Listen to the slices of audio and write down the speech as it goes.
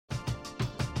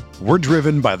We're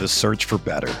driven by the search for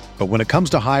better. But when it comes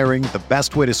to hiring, the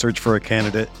best way to search for a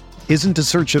candidate isn't to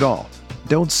search at all.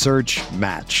 Don't search,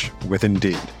 match with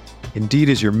Indeed. Indeed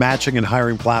is your matching and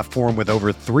hiring platform with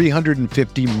over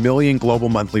 350 million global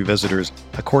monthly visitors,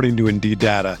 according to Indeed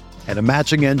data, and a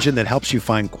matching engine that helps you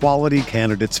find quality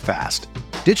candidates fast.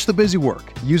 Ditch the busy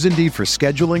work. Use Indeed for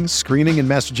scheduling, screening, and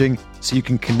messaging so you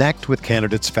can connect with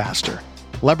candidates faster.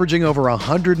 Leveraging over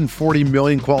 140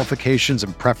 million qualifications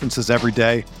and preferences every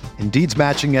day, Indeed's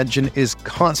matching engine is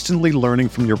constantly learning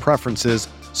from your preferences,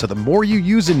 so the more you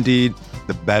use Indeed,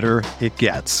 the better it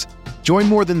gets. Join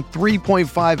more than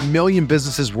 3.5 million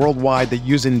businesses worldwide that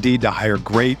use Indeed to hire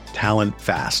great talent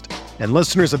fast. And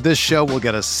listeners of this show will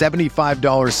get a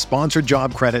 $75 sponsored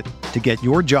job credit to get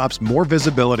your jobs more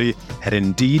visibility at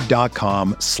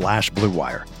Indeed.com/Blue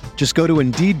Wire. Just go to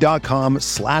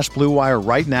Indeed.com/Blue Wire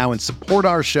right now and support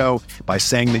our show by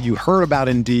saying that you heard about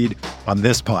Indeed on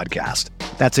this podcast.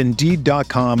 That's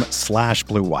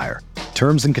Indeed.com/Blue Wire.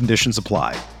 Terms and conditions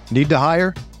apply. Need to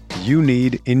hire? You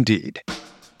need Indeed.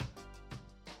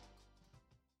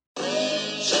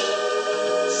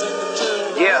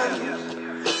 Yeah.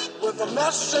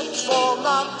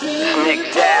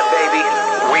 Nick Dad, baby.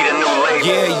 We the new label.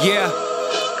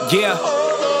 Yeah.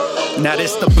 Now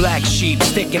this the black sheep,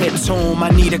 sticking it to him. I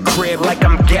need a crib like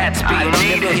I'm Gatsby. I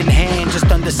need it in hand, just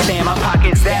understand my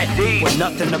pocket's that deep. With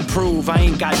nothing to prove, I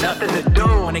ain't got nothing to do.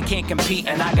 When they can't compete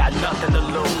and I got nothing to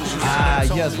lose.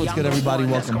 Yes, what's good, everybody?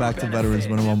 Welcome back to Veterans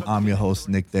Minimum. I'm your host,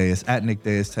 Nick Deus. At Nick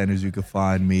Deus 10, as you can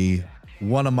find me.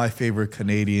 One of my favorite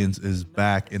Canadians is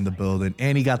back in the building,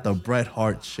 and he got the Bret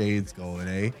Hart shades going,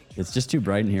 eh? It's just too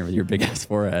bright in here with your big ass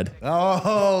forehead.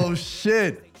 Oh,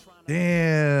 shit.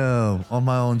 Damn. On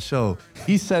my own show.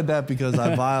 He said that because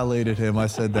I violated him. I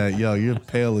said that, yo, you're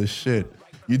pale as shit.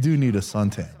 You do need a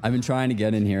suntan. I've been trying to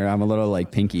get in here. I'm a little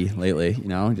like pinky lately, you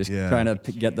know? Just trying to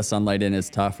get the sunlight in is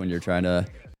tough when you're trying to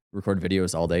record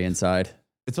videos all day inside.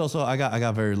 It's also, I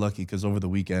got very lucky because over the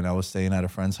weekend I was staying at a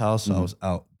friend's house, so I was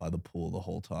out by the pool the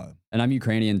whole time. And I'm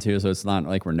Ukrainian too, so it's not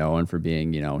like we're known for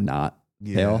being, you know, not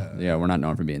pale. Yeah, we're not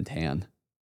known for being tan.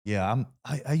 Yeah,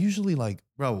 I usually like,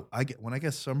 bro, when I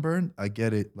get sunburned, I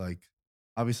get it like,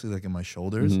 obviously like in my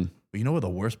shoulders. But you know what the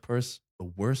worst place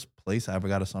I ever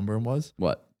got a sunburn was?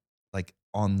 What? Like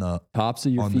on the tops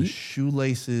of your feet? On the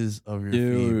shoelaces of your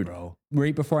feet, bro.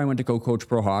 Right before I went to go coach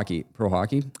pro hockey,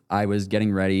 I was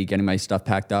getting ready, getting my stuff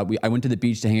packed up. I went to the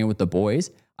beach to hang out with the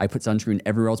boys. I put sunscreen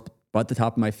everywhere else but the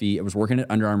top of my feet. I was working at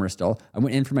Under Armour still. I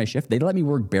went in for my shift. They let me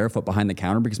work barefoot behind the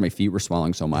counter because my feet were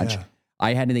swelling so much. Yeah.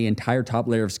 I had the entire top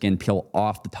layer of skin peel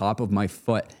off the top of my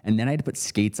foot, and then I had to put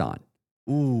skates on.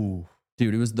 Ooh.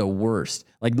 Dude, it was the worst.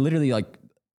 Like literally like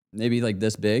maybe like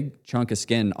this big chunk of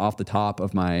skin off the top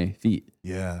of my feet.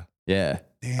 Yeah. Yeah.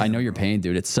 Damn, I know your pain,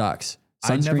 dude. It sucks.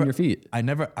 Sunscreen your feet. I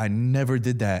never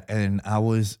did that. And I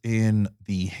was in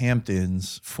the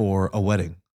Hamptons for a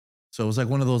wedding. So it was like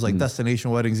one of those like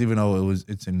destination weddings, even though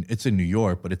it's in New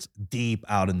York, but it's deep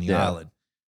out in the island.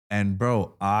 And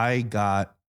bro,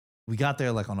 we got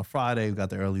there like on a Friday. We got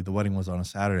there early. The wedding was on a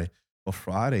Saturday. But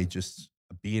Friday, just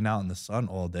being out in the sun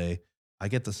all day, I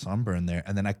get the sunburn there,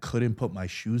 and then I couldn't put my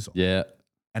shoes on. Yeah.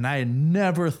 And I had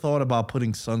never thought about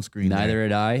putting sunscreen. Neither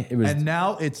had I. And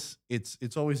now it's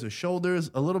always the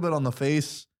shoulders, a little bit on the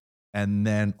face, and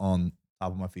then on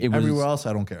top of my feet. Everywhere else,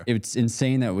 I don't care. It's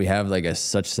insane that we have like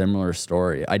such similar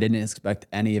story. I didn't expect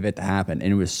any of it to happen,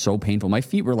 and it was so painful. My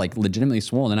feet were like legitimately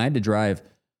swollen, and I had to drive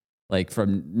like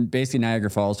from basically Niagara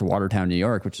Falls to Watertown, New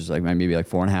York, which is like maybe like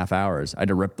 4.5 hours. I had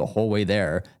to rip the whole way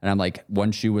there. And I'm like,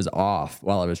 one shoe was off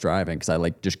while I was driving because I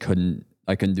like just couldn't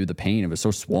do the pain. It was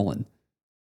so swollen.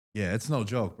 Yeah, it's no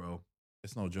joke, bro.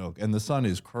 It's no joke. And the sun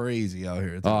is crazy out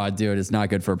here. Oh, dude, it's not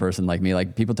good for a person like me.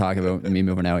 Like people talk about me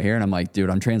moving out here and I'm like, dude,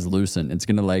 I'm translucent. It's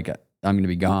going to I'm going to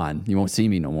be gone. You won't see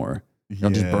me no more. I'll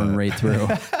just burn right through.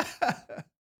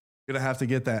 Gonna have to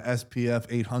get that SPF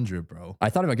 800, bro. I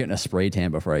thought about getting a spray tan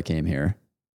before I came here.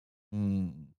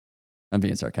 I'm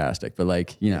being sarcastic, but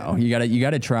like, you know, you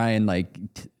gotta try and like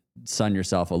sun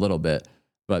yourself a little bit.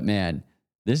 But man,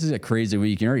 this is a crazy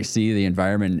week. You can already see the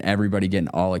environment and everybody getting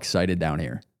all excited down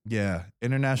here. Yeah.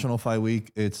 International Fight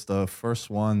Week. It's the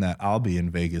first one that I'll be in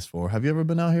Vegas for. Have you ever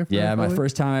been out here for my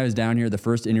first time I was down here, the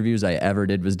first interviews I ever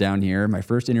did was down here. My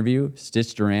first interview,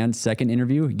 Stitch Duran. Second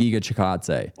interview, Giga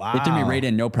Chikadze. Wow. They took me right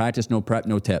in. No practice, no prep,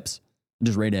 no tips.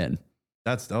 Just right in.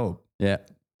 That's dope. Yeah.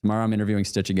 Tomorrow I'm interviewing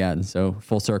Stitch again. So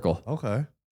full circle. Okay.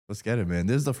 Let's get it, man.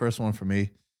 This is the first one for me.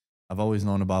 I've always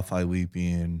known about Fight Week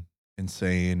being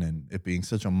insane and it being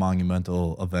such a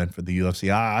monumental event for the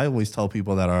UFC. I always tell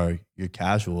people that are your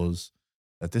casuals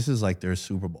that this is like their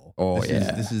Super Bowl. Oh,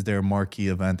 this is their marquee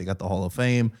event. They got the Hall of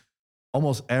Fame.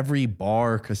 almost every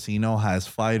bar, casino has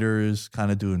fighters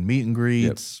kind of doing meet and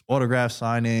greets, autograph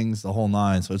signings, the whole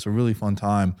nine. So it's a really fun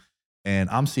time. And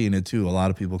I'm seeing it too. A lot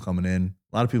of people coming in.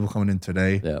 A lot of people coming in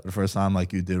today for the first time,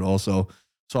 like you did also.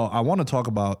 So I want to talk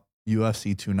about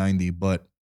UFC 290, but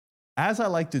as I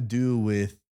like to do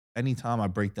with anytime I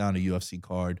break down a UFC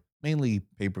card, mainly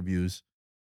pay-per-views,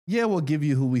 we'll give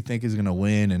you who we think is going to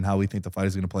win and how we think the fight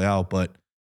is going to play out. But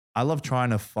I love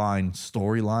trying to find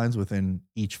storylines within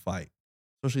each fight,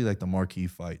 especially like the marquee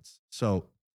fights. So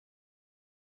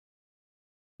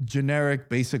generic,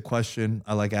 basic question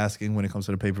I like asking when it comes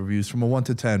to the pay-per-views. From a 1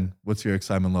 to 10, what's your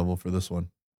excitement level for this one?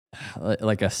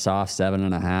 Like a soft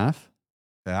 7.5.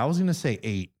 Okay, I was going to say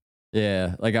 8.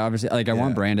 Yeah, like obviously, like I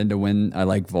want Brandon to win. I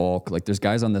like Volk. Like there's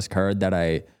guys on this card that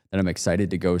I'm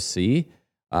excited to go see.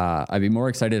 I'd be more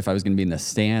excited if I was going to be in the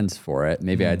stands for it.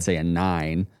 Maybe I'd say a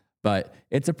 9, but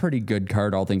it's a pretty good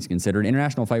card, all things considered.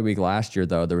 International Fight Week last year,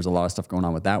 though, there was a lot of stuff going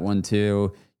on with that one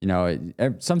too. You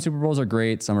know, some Super Bowls are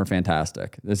great, some are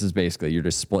fantastic. This is basically you're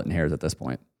just splitting hairs at this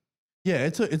point. Yeah,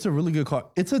 it's a really good card.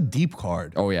 It's a deep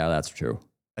card. Oh yeah, that's true.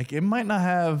 Like it might not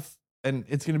have, and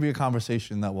it's going to be a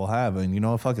conversation that we'll have. And you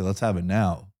know, fuck it, let's have it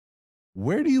now.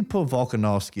 Where do you put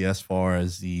Volkanovski as far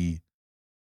as the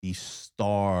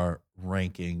star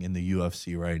ranking in the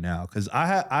UFC right now? Because I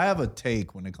have a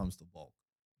take when it comes to Volk.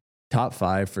 Top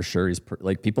 5 for sure. He's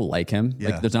like people like him. Yeah.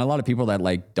 Like there's not a lot of people that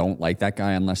like don't like that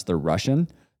guy unless they're Russian.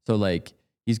 So like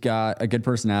he's got a good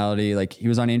personality. Like he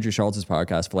was on Andrew Schultz's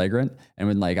podcast, Flagrant, and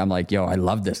when like I'm like, yo, I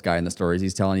love this guy and the stories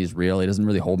he's telling. He's real. He doesn't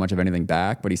really hold much of anything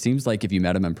back, but he seems like if you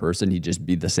met him in person, he'd just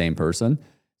be the same person.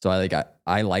 So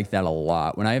I like that a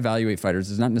lot. When I evaluate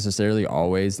fighters, it's not necessarily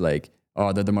always like,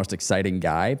 oh, they're the most exciting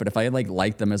guy. But if I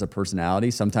like them as a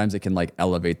personality, sometimes it can like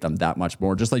elevate them that much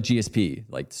more. Just like GSP,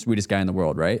 like the sweetest guy in the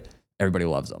world, right? Everybody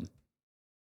loves them.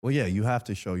 Well, yeah, you have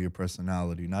to show your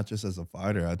personality, not just as a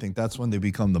fighter. I think that's when they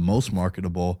become the most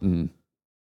marketable,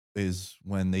 is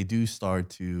when they do start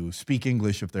to speak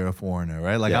English if they're a foreigner,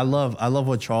 right? Like I love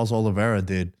what Charles Oliveira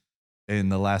did in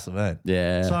the last event.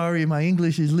 Yeah. Sorry, my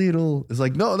English is little. It's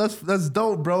like, no, that's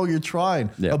dope, bro. You're trying.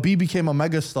 Yeah. Habib became a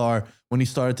megastar when he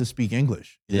started to speak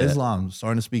English. Yeah. Islam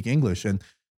starting to speak English. And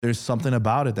there's something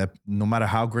about it that no matter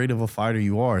how great of a fighter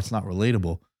you are, it's not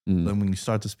relatable. Then when you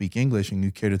start to speak English and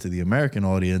you cater to the American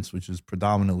audience, which is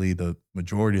predominantly the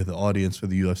majority of the audience for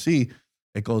the UFC,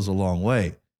 it goes a long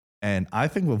way. And I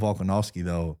think with Volkanovski,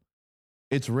 though,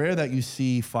 it's rare that you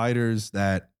see fighters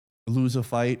that lose a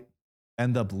fight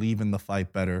end up leaving the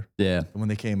fight better than when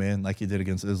they came in, like he did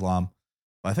against Islam.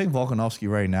 But I think Volkanovski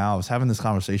right now, I was having this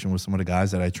conversation with some of the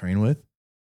guys that I train with.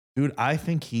 Dude, I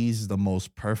think he's the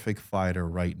most perfect fighter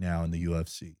right now in the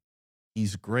UFC.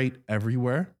 He's great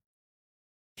everywhere.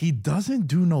 He doesn't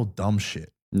do no dumb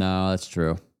shit. No, that's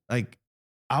true. Like,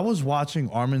 I was watching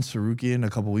Arman Sarukian a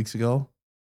couple weeks ago,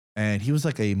 and he was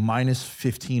like a minus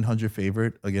 1,500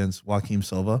 favorite against Joaquim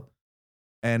Silva.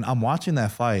 And I'm watching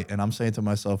that fight, and I'm saying to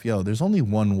myself, yo, there's only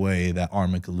one way that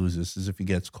Arman could lose this is if he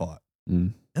gets caught.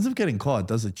 Ends up getting caught,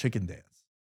 does a chicken dance,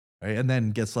 right? And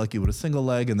then gets lucky with a single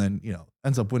leg, and then, you know,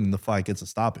 ends up winning the fight, gets a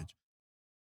stoppage.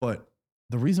 But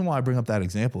the reason why I bring up that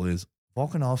example is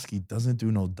Volkanovski doesn't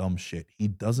do no dumb shit. He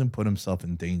doesn't put himself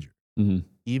in danger.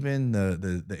 Even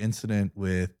the incident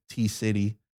with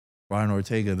T-City, Brian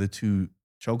Ortega, the 2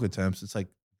 choke attempts, it's like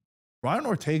Brian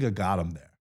Ortega got him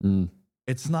there.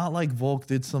 It's not like Volk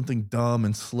did something dumb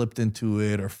and slipped into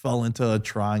it or fell into a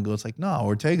triangle. It's like, no,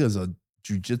 Ortega's a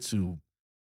jiu-jitsu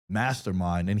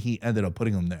mastermind, and he ended up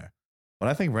putting him there. But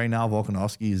I think right now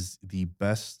Volkanovski is the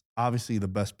best, obviously the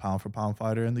best pound-for-pound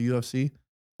fighter in the UFC.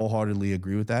 Wholeheartedly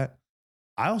agree with that.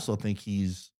 I also think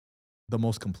he's the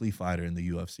most complete fighter in the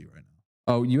UFC right now.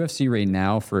 Oh, UFC right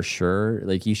now for sure.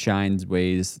 Like he shines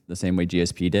ways the same way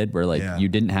GSP did, where like you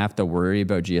didn't have to worry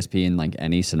about GSP in like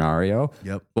any scenario.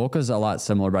 Volka's a lot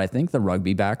similar, but I think the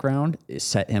rugby background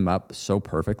set him up so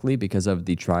perfectly because of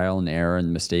the trial and error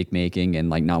and mistake making and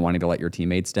like not wanting to let your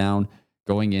teammates down.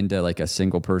 Going into like a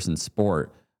single person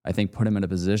sport, I think put him in a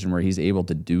position where he's able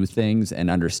to do things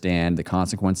and understand the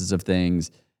consequences of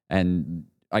things. And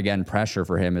again, pressure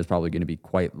for him is probably going to be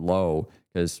quite low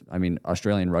because, I mean,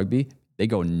 Australian rugby, they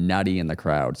go nutty in the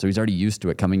crowd. So he's already used to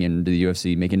it coming into the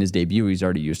UFC, making his debut. He's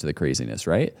already used to the craziness,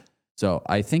 right? So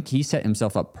I think he set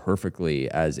himself up perfectly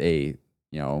as a,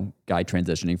 you know, guy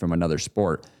transitioning from another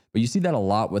sport. But you see that a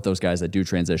lot with those guys that do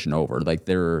transition over. Like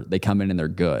they come in and they're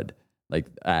good, like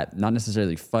at not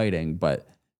necessarily fighting, but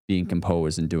being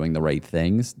composed and doing the right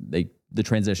things. The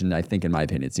transition, I think, in my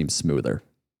opinion, seems smoother.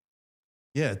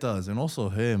 Yeah, it does. And also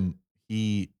him,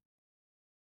 he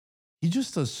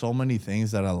just does so many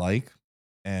things that I like.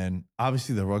 And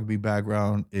obviously the rugby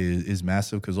background is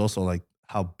massive because also like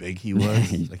how big he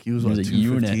was. Like he was what, a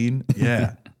 215?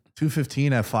 Yeah.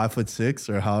 215 at 5'6"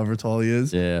 or however tall he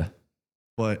is. Yeah.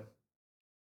 But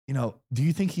you know, do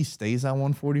you think he stays at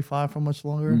 145 for much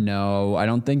longer? No, I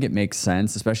don't think it makes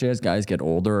sense, especially as guys get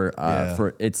older.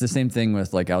 It's the same thing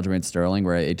with like Aljamain Sterling,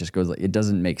 where it just goes like it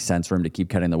doesn't make sense for him to keep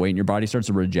cutting the weight, and your body starts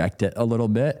to reject it a little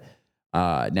bit.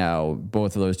 Now,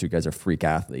 both of those two guys are freak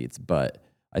athletes, but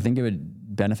I think it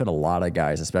would benefit a lot of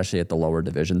guys, especially at the lower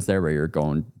divisions there, where you're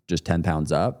going just 10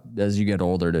 pounds up as you get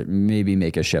older, to maybe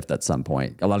make a shift at some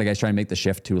point. A lot of guys try and make the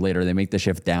shift too later. They make the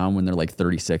shift down when they're like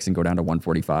 36 and go down to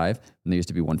 145, and they used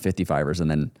to be 155ers, and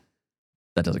then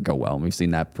that doesn't go well. And we've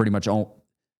seen that pretty much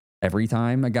every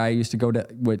time a guy used to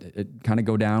would kind of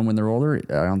go down when they're older.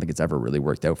 I don't think it's ever really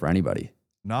worked out for anybody.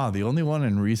 No, the only one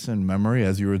in recent memory,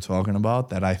 as you were talking about,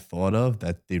 that I thought of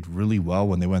that did really well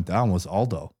when they went down was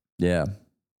Aldo. Yeah.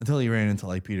 Until he ran into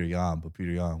like Peter Yan, but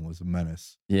Peter Yan was a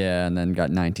menace. Yeah, and then got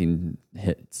 19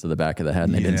 hits to the back of the head,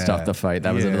 and they didn't stop the fight.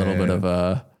 That was a little bit of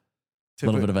a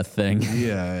thing.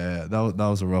 Yeah. That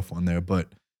was a rough one there. But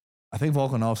I think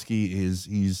Volkanovski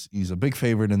he's a big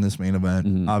favorite in this main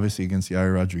event, obviously against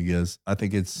Yair Rodriguez. I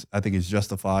think it's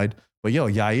justified. But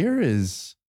Yair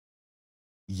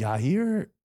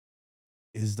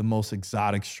is the most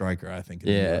exotic striker, I think, in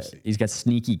the UFC. He's got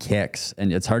sneaky kicks,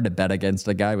 and it's hard to bet against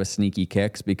a guy with sneaky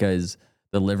kicks because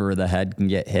the liver of the head can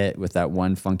get hit with that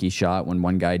one funky shot when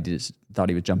one guy just thought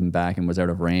he was jumping back and was out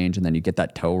of range, and then you get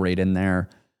that toe right in there.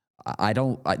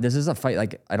 This is a fight,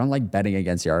 like, I don't like betting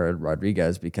against Yair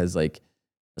Rodriguez because, like,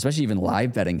 especially even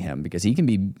live betting him, because he can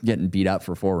be getting beat up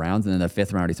for 4 rounds, and then the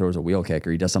 5th round he throws a wheel kick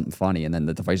or he does something funny, and then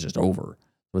the fight's just over.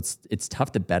 So it's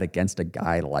tough to bet against a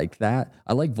guy like that.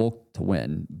 I like Volk to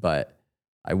win, but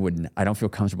I don't feel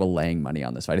comfortable laying money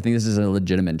on this fight. I think this is a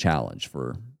legitimate challenge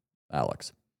for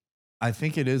Alex. I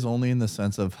think it is only in the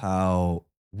sense of how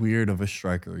weird of a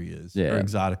striker he is, or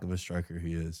exotic of a striker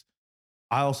he is.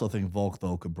 I also think Volk,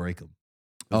 though, could break him.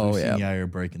 We've seen Yair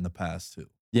break in the past, too.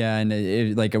 Yeah,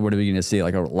 and like, what are we going to see?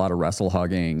 Like a lot of wrestle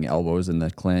hugging, elbows in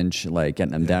the clinch, like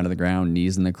getting them down to the ground,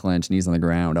 knees in the clinch, knees on the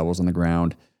ground, elbows on the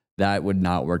ground. That would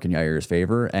not work in Yair's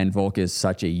favor. And Volk is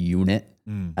such a unit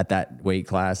at that weight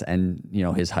class, and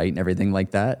his height and everything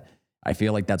like that. I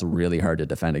feel like that's really hard to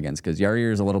defend against because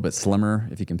Yair is a little bit slimmer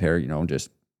if you compare, just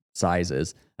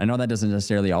sizes. I know that doesn't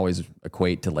necessarily always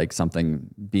equate to like something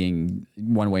being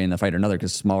one way in the fight or another,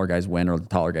 because smaller guys win or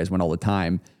taller guys win all the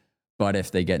time. But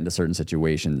if they get into certain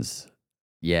situations,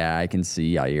 I can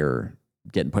see Yair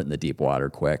getting put in the deep water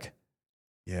quick.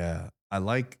 Yeah, I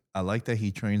like that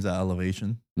he trains at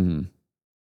elevation. Mm-hmm.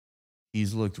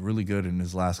 He's looked really good in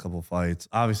his last couple of fights.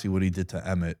 Obviously, what he did to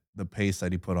Emmett, the pace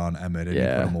that he put on Emmett, and he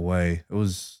put him away. It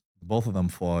was, both of them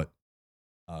fought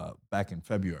back in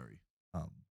February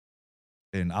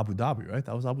in Abu Dhabi, right?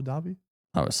 That was Abu Dhabi?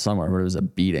 I was somewhere, but it was a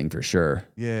beating for sure.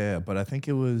 Yeah, but I think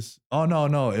it was,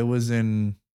 no, it was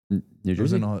in New Jersey? It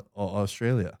was in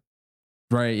Australia.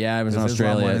 Right, yeah, it was in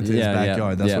Australia. Went into his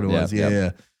backyard. That's what it was.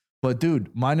 Yeah. But dude,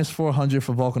 minus 400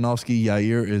 for Volkanovski.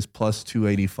 Yair is plus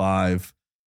 285.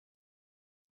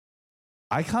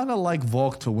 I kind of like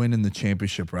Volk to win in the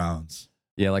championship rounds.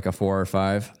 Yeah, like a 4 or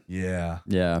 5. Yeah.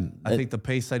 Yeah. I think the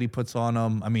pace that he puts on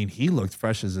him, I mean, he looked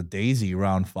fresh as a daisy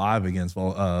round 5 against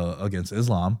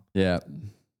Islam. Yeah.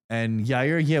 And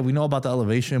Yair, we know about the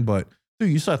elevation, but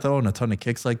dude, you start throwing a ton of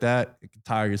kicks like that, it can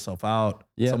tire yourself out.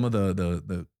 Yeah. Some of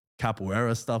the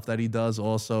capoeira stuff that he does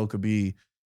also could be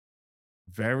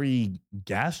very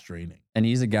gas draining. And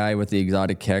he's a guy with the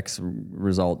exotic kicks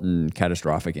result in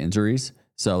catastrophic injuries.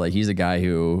 So like he's a guy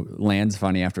who lands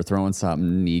funny after throwing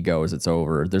something, knee goes, it's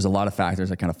over. There's a lot of factors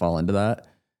that kind of fall into that.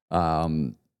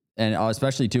 And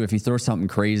especially too, if he throws something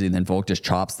crazy and then Volk just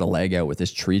chops the leg out with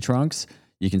his tree trunks,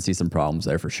 you can see some problems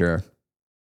there for sure.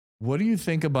 What do you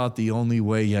think about the only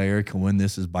way Yair can win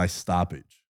this is by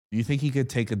stoppage? Do you think he could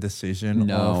take a decision?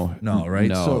 No, right?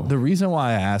 No. So the reason why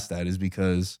I asked that is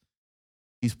because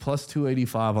he's plus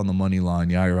 285 on the money line,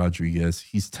 Yair Rodriguez.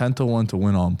 He's 10-1 to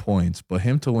win on points, but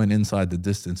him to win inside the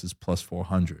distance is plus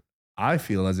 400. I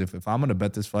feel as if I'm going to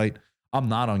bet this fight, I'm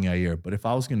not on Yair, but if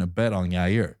I was going to bet on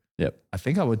Yair, I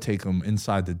think I would take him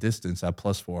inside the distance at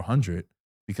plus 400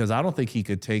 because I don't think he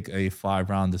could take a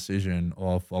 5-round decision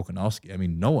off Volkanovski. I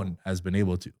mean, no one has been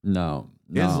able to. No.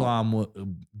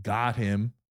 Islam got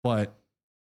him, but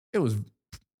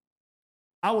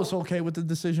I was okay with the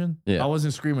decision. Yeah. I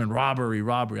wasn't screaming robbery.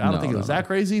 I don't think it was that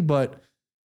crazy, but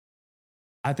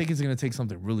I think it's going to take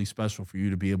something really special for you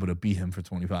to be able to beat him for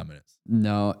 25 minutes.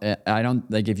 No, I don't.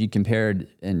 Like if you compared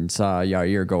and saw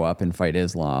Yair go up and fight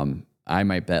Islam, I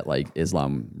might bet like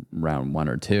Islam round 1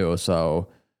 or 2. So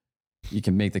you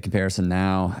can make the comparison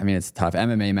now. I mean, it's tough.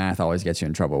 MMA math always gets you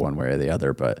in trouble one way or the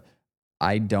other, but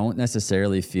I don't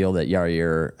necessarily feel that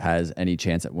Yair has any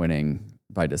chance at winning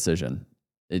by decision.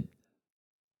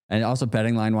 And also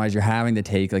betting line wise, you're having to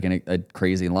take like a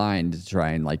crazy line to try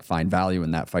and like find value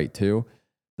in that fight too.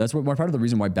 That's what part of the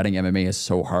reason why betting MMA is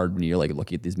so hard when you're like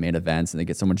looking at these main events and they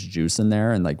get so much juice in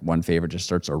there and like one favorite just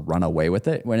starts to run away with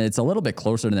it when it's a little bit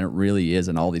closer than it really is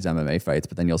in all these MMA fights.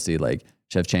 But then you'll see like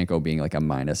Shevchenko being like a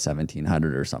minus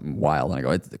 1700 or something wild. And I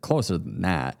go, it's closer than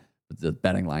that. But the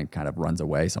betting line kind of runs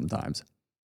away sometimes.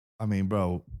 I mean,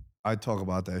 bro, I talk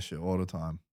about that shit all the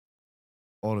time.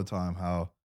 All the time,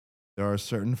 how there are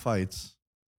certain fights,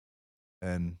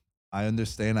 and I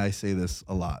understand I say this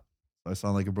a lot, so I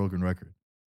sound like a broken record.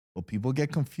 But people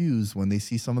get confused when they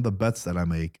see some of the bets that I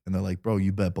make, and they're like, bro,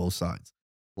 you bet both sides.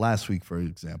 Last week, for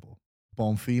example,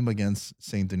 Bonfim against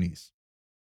St. Denis.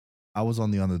 I was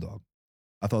on the underdog.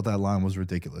 I thought that line was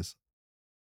ridiculous.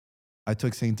 I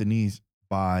took St. Denis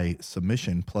by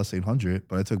submission plus 800,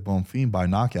 but I took Bonfim by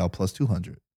knockout plus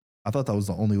 200. I thought that was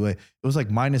the only way. It was like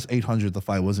minus 800. The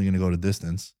fight wasn't going to go to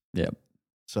distance. Yep.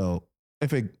 So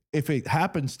if it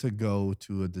happens to go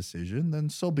to a decision, then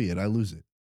so be it. I lose it.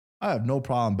 I have no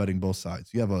problem betting both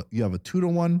sides. You have a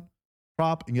 2-1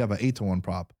 prop and you have an 8-1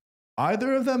 prop.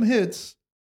 Either of them hits,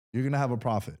 you're going to have a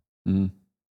profit. Mm-hmm.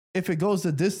 If it goes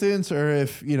the distance or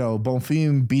if,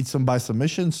 Bonfim beats him by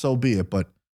submission, so be it.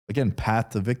 But again,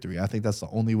 path to victory. I think that's the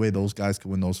only way those guys can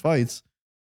win those fights.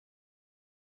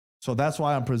 So that's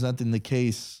why I'm presenting the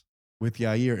case with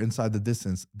Yair inside the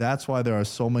distance. That's why there are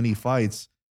so many fights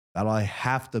that I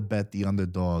have to bet the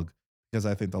underdog because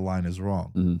I think the line is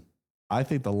wrong. Mm-hmm. I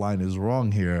think the line is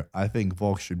wrong here. I think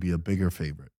Volk should be a bigger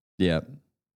favorite. Yeah.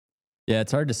 Yeah,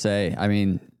 it's hard to say. I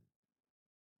mean,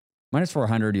 minus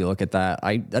 400, you look at that.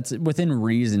 That's within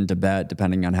reason to bet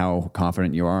depending on how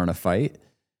confident you are in a fight,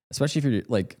 especially if you're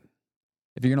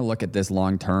going to look at this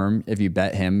long term. If you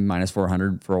bet him minus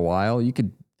 400 for a while, you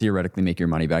could theoretically make your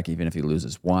money back even if he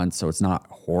loses once. So it's not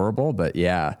horrible, but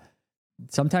yeah,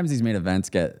 sometimes these main events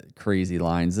get crazy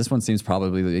lines. This one seems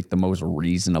probably like the most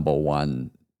reasonable one,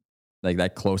 like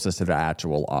that closest to the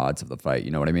actual odds of the fight.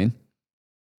 You know what I mean?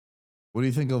 What do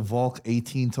you think of Volk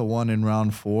 18-1 in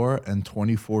round 4 and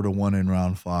 24-1 in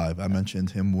round 5? I mentioned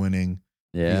him winning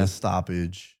via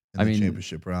stoppage in the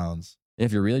championship rounds.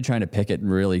 If you're really trying to pick it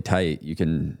really tight, you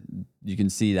can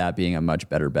see that being a much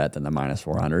better bet than the minus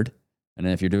 400. And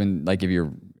if you're doing, like, if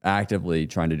you're actively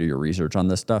trying to do your research on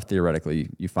this stuff, theoretically,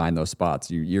 you find those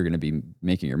spots, you're going to be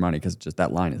making your money because just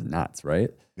that line is nuts, right?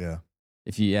 Yeah.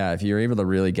 If you're able to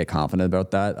really get confident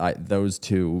about that, those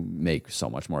two make so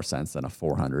much more sense than a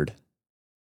 400.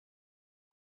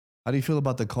 How do you feel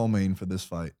about the co-main for this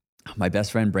fight? My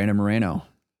best friend, Brandon Moreno.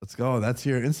 Let's go. That's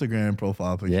your Instagram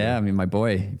profile picture. Yeah, I mean, my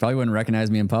boy. He probably wouldn't recognize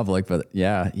me in public, but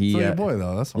yeah. He's your boy,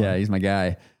 though. That's fine. Yeah, he's my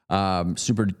guy.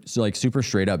 Super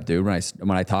straight up dude.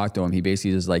 When I talked to him, he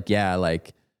basically was like, yeah,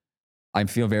 like I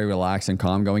feel very relaxed and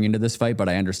calm going into this fight, but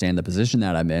I understand the position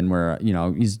that I'm in where,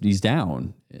 he's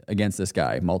down against this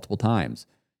guy multiple times.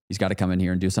 He's got to come in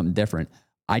here and do something different.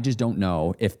 I just don't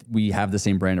know if we have the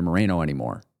same Brandon Moreno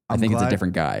anymore. I think it's a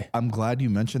different guy. I'm glad you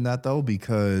mentioned that though,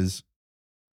 because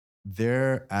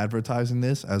they're advertising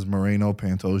this as Moreno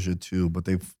Pantoja 2, but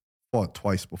they've fought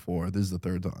twice before. This is the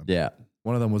third time. Yeah.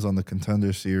 One of them was on the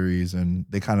Contender Series, and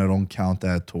they kind of don't count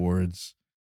that towards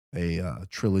a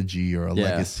trilogy or a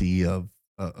legacy of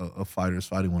fighters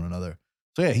fighting one another.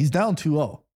 So yeah, he's down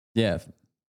 2-0. Yeah.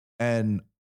 And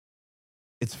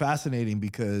it's fascinating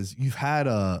because you've had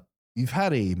a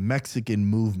Mexican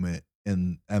movement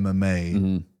in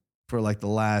MMA for like the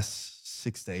last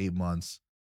 6 to 8 months,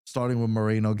 starting with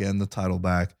Moreno getting the title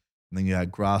back. And then you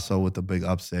had Grasso with the big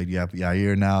upset. You have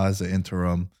Yair now as an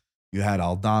interim. You had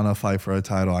Aldana fight for a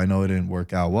title. I know it didn't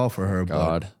work out well for her,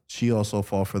 but she also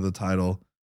fought for the title.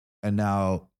 And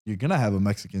now you're going to have a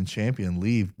Mexican champion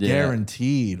leave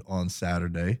guaranteed on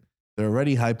Saturday. They're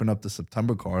already hyping up the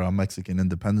September card on Mexican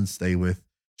Independence Day with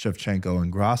Shevchenko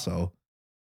and Grasso.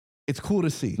 It's cool to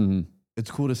see. Mm-hmm.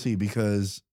 It's cool to see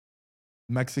because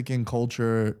Mexican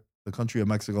culture, the country of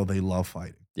Mexico, they love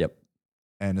fighting. Yep.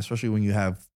 And especially when you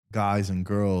have guys and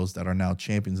girls that are now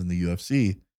champions in the UFC,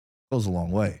 it goes a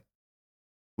long way.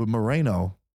 With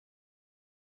Moreno,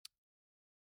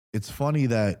 it's funny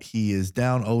that he is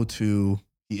down 0-2.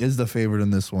 He is the favorite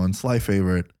in this one, slight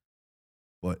favorite.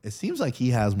 But it seems like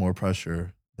he has more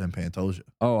pressure than Pantoja.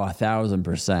 Oh,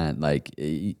 1,000%. Like,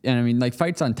 and I mean, like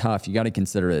fights on tough, you got to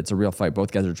consider it. It's a real fight.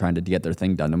 Both guys are trying to get their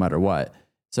thing done no matter what.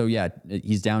 So yeah,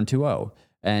 he's down 2-0.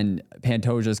 And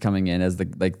Pantoja's coming in as the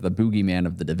boogeyman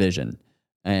of the division.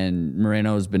 And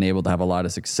Moreno's been able to have a lot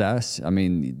of success. I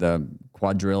mean, the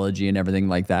quadrilogy and everything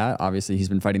like that. Obviously, he's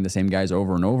been fighting the same guys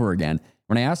over and over again.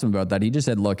 When I asked him about that, he just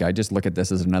said, look, I just look at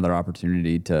this as another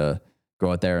opportunity to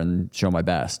go out there and show my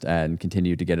best and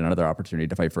continue to get another opportunity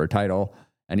to fight for a title.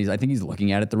 And I think he's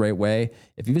looking at it the right way.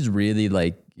 If he was really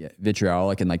like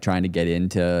vitriolic and like trying to get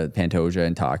into Pantoja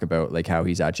and talk about like how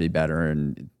he's actually better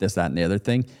and this, that, and the other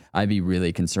thing, I'd be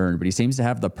really concerned. But he seems to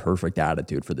have the perfect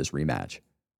attitude for this rematch.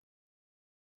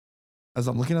 As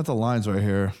I'm looking at the lines right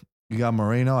here, you got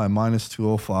Moreno at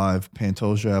 -205,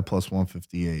 Pantoja at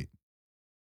 +158.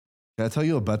 Can I tell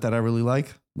you a bet that I really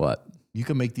like? What? You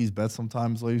can make these bets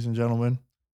sometimes, ladies and gentlemen.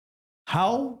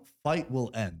 How fight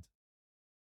will end?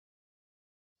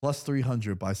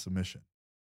 +300 by submission.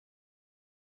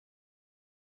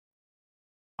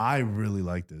 I really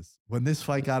like this. When this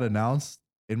fight got announced,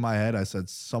 in my head, I said,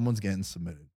 someone's getting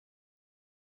submitted.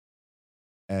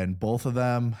 And both of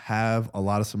them have a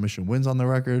lot of submission wins on their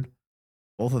record.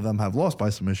 Both of them have lost by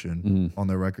submission on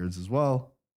their records as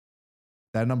well.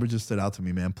 That number just stood out to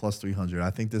me, man. +300. I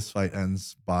think this fight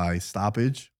ends by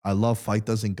stoppage. I love fight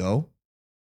doesn't go.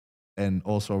 And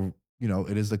also, you know,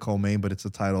 it is the co-main, but it's a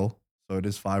title. So it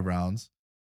is 5 rounds.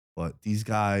 But these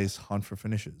guys hunt for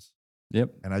finishes.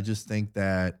 Yep. And I just think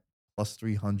that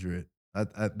 +300,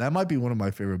 that might be one of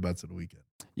my favorite bets of the weekend.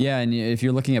 Yeah, and if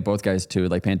you're looking at both guys too,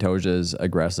 like Pantoja's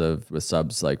aggressive with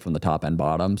subs like from the top and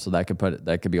bottom, so that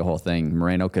could be a whole thing.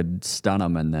 Moreno could stun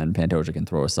him, and then Pantoja can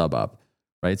throw a sub up,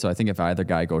 right? So I think if either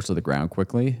guy goes to the ground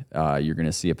quickly, you're going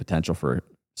to see a potential for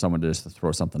someone to just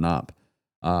throw something up.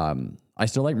 I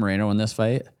still like Moreno in this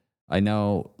fight. I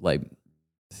know, like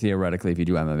theoretically, if you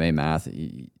do MMA math,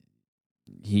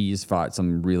 he's fought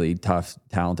some really tough,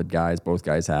 talented guys. Both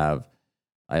guys have.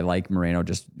 I like Moreno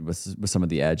just with some of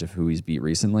the edge of who he's beat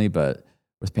recently, but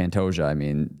with Pantoja, I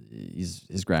mean,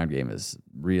 his ground game is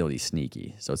really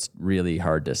sneaky. So it's really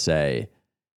hard to say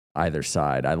either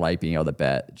side. I like being able to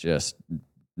bet just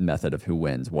method of who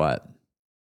wins what.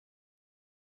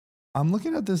 I'm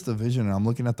looking at this division and I'm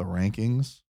looking at the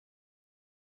rankings.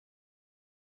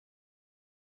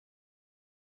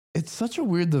 It's such a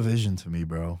weird division to me,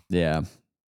 bro. Yeah.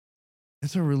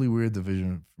 It's a really weird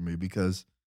division for me because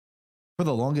for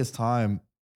the longest time,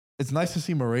 it's nice to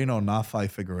see Moreno not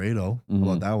fight Figueiredo. How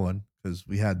about that one? Because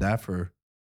we had that for,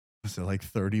 was it like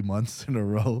 30 months in a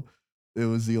row? It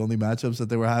was the only matchups that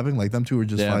they were having. Like them two were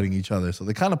just fighting each other. So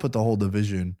they kind of put the whole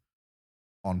division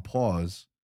on pause.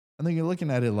 And then you're looking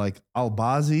at it like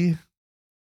Albazi, a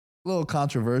little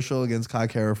controversial against Kai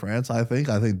Kara France, I think.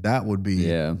 I think that would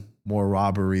be more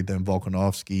robbery than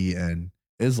Volkanovski and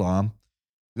Islam.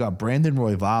 We got Brandon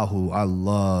Royval, who I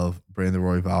love. Brandon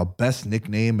Royval, best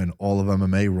nickname in all of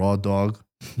MMA, Raw Dog.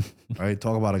 Right?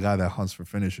 Talk about a guy that hunts for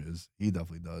finishes. He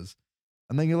definitely does.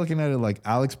 And then you're looking at it like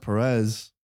Alex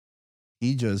Perez.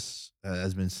 He just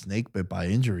has been snake bit by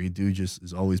injury. Dude just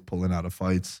is always pulling out of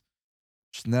fights.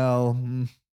 Schnell,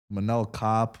 Manel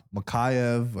Kopp,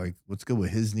 Makayev, like what's good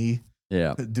with his knee?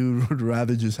 Yeah. Dude would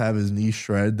rather just have his knee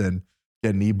shred than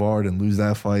get knee barred and lose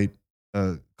that fight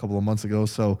a couple of months ago.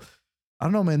 So I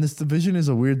don't know, man. This division is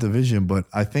a weird division, but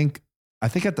I think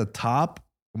at the top,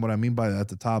 and what I mean by at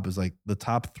the top is like the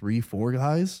top 3-4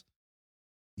 guys,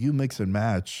 you mix and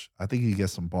match. I think you get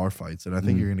some bar fights, and I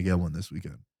think you're going to get one this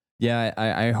weekend. Yeah,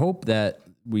 I hope that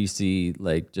we see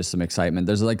like just some excitement.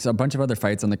 There's like a bunch of other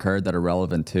fights on the card that are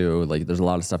relevant too. Like there's a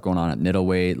lot of stuff going on at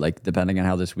middleweight. Like depending on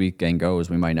how this weekend goes,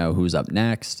 we might know who's up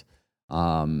next.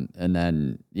 And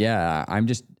then,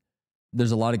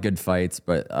 there's a lot of good fights,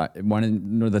 but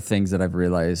one of the things that I've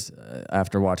realized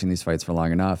after watching these fights for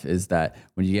long enough is that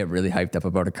when you get really hyped up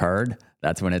about a card,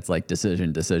 that's when it's like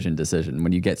decision.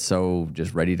 When you get so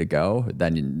just ready to go,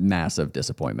 then massive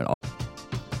disappointment.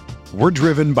 We're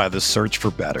driven by the search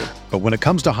for better. But when it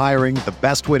comes to hiring, the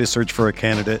best way to search for a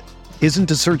candidate isn't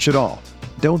to search at all.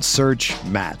 Don't search,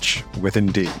 match with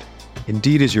Indeed.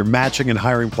 Indeed is your matching and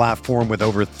hiring platform with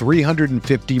over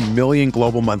 350 million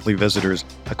global monthly visitors,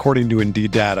 according to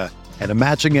Indeed data, and a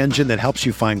matching engine that helps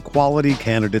you find quality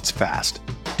candidates fast.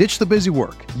 Ditch the busy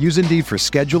work. Use Indeed for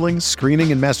scheduling,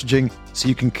 screening, and messaging so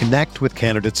you can connect with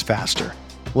candidates faster.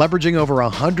 Leveraging over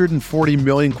 140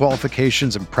 million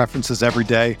qualifications and preferences every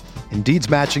day, Indeed's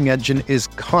matching engine is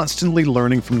constantly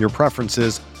learning from your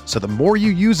preferences, so the more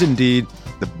you use Indeed,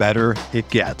 the better it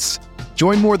gets.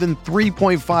 Join more than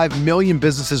 3.5 million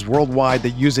businesses worldwide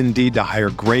that use Indeed to hire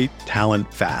great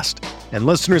talent fast. And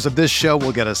listeners of this show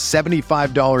will get a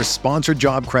 $75 sponsored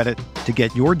job credit to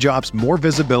get your jobs more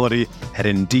visibility at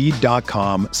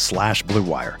Indeed.com/Blue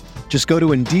Wire. Just go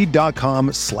to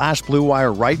Indeed.com/Blue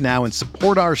Wire right now and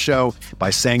support our show by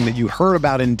saying that you heard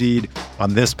about Indeed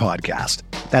on this podcast.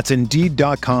 That's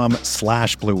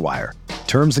Indeed.com/Blue Wire.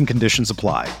 Terms and conditions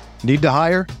apply. Need to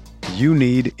hire? You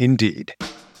need Indeed.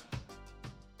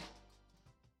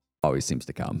 Always seems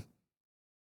to come.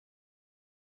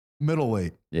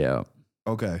 Middleweight. Yeah.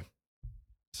 Okay.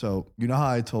 So, you know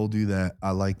how I told you that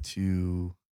I like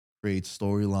to create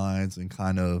storylines and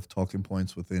kind of talking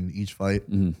points within each fight?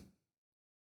 Mm-hmm.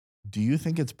 Do you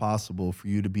think it's possible for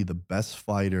you to be the best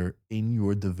fighter in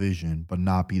your division but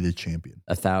not be the champion?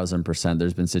 1,000%.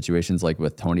 There's been situations like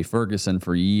with Tony Ferguson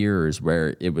for years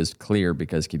where it was clear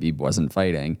because Khabib wasn't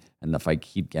fighting and the fight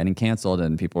keep getting canceled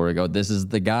and people were go, this is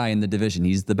the guy in the division.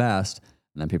 He's the best.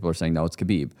 And then people are saying, no, it's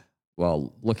Khabib.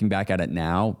 Well, looking back at it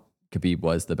now, Khabib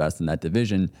was the best in that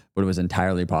division, but it was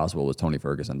entirely possible with Tony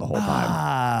Ferguson the whole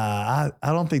time.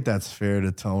 I don't think that's fair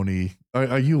to Tony.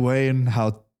 Are you weighing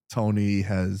how Tony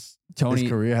his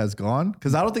career has gone?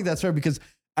 Because I don't think that's fair, because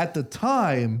at the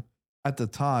time,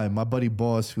 my buddy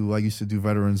Boss, who I used to do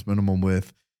Veterans Minimum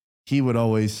with, he would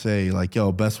always say like,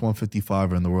 yo, best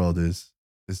 155er in the world is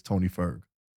Tony Ferg.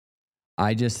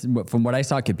 From what I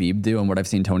saw Khabib do and what I've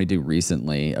seen Tony do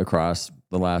recently across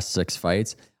the last 6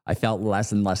 fights, I felt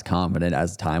less and less confident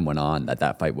as time went on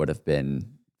that fight would have been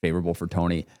favorable for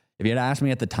Tony. If you had asked me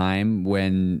at the time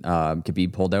when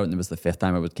Khabib pulled out and it was the 5th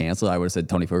time it was canceled, I would have said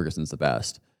Tony Ferguson's the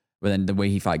best. But then the way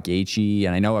he fought Gaethje,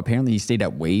 and I know apparently he stayed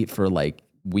at weight for like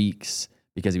weeks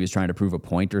because he was trying to prove a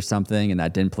point or something, and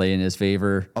that didn't play in his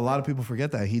favor. A lot of people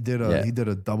forget that he did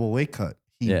a double weight cut.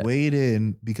 He weighed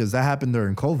in because that happened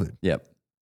during COVID. Yep.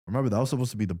 Remember, that was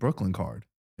supposed to be the Brooklyn card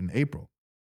in April.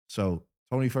 So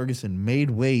Tony Ferguson made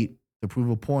weight to prove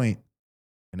a point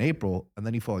in April, and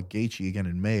then he fought Gaethje again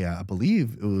in May. I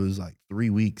believe it was like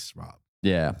 3 weeks, Rob.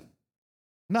 Yeah.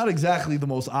 Not exactly the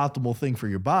most optimal thing for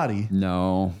your body.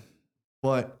 No.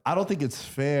 But I don't think it's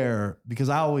fair, because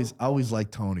I always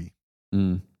like Tony.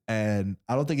 Mm. And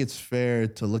I don't think it's fair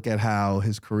to look at how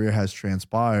his career has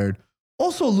transpired.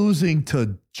 Also losing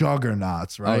to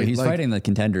juggernauts, right? Oh, he's fighting the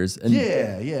contenders. And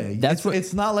yeah.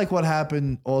 It's not like what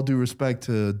happened, all due respect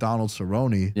to Donald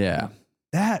Cerrone. Yeah.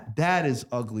 That is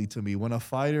ugly to me. When a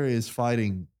fighter is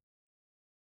fighting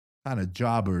kind of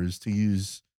jobbers, to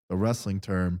use the wrestling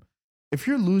term, if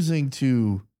you're losing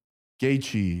to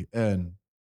Gaethje and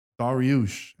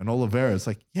Dariush and Oliveira, it's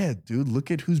like, yeah, dude, look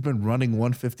at who's been running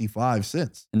 155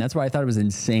 since. And that's why I thought it was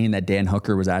insane that Dan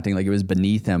Hooker was acting like it was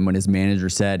beneath him when his manager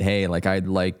said, hey, like, I'd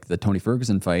like the Tony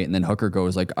Ferguson fight. And then Hooker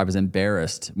goes like, I was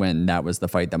embarrassed when that was the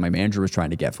fight that my manager was trying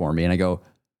to get for me. And I go,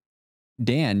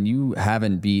 Dan, you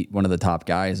haven't beat one of the top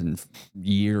guys in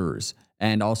years.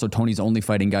 And also Tony's only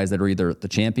fighting guys that are either the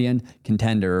champion,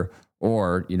 contender,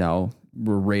 or, you know,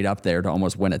 we're right up there to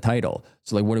almost win a title.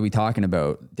 So like, what are we talking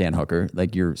about, Dan Hooker?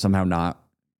 Like, you're somehow not,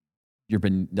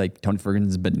 been like Tony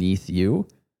Ferguson's beneath you.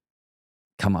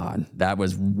 Come on. That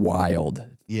was wild.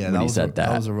 Yeah. That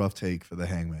was a rough take for the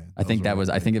Hangman. I think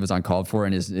it was uncalled for,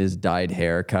 and his dyed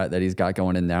haircut that he's got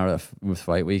going in now with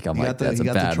fight week. That's a bad move. You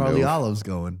got the Charlie Olives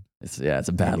going. It's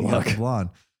a bad look. The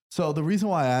blonde. So the reason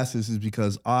why I ask this is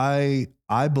because I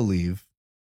believe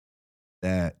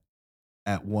that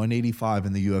at 185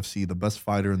 in the UFC, the best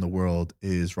fighter in the world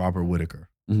is Robert Whittaker.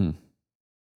 Mm-hmm.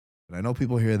 And I know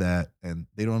people hear that and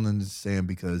they don't understand,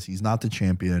 because he's not the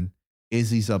champion.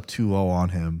 Izzy's up 2-0 on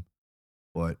him.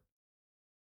 But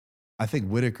I think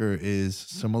Whittaker is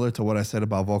similar to what I said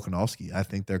about Volkanovski. I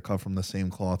think they're cut from the same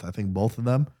cloth. I think both of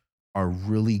them are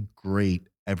really great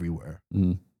everywhere.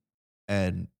 Mm-hmm.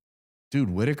 And dude,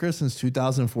 Whittaker since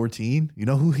 2014, you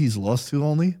know who he's lost to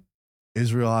only?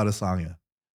 Israel Adesanya.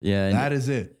 Yeah. That is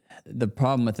it. The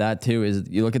problem with that too is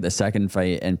you look at the second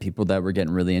fight, and people that were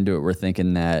getting really into it were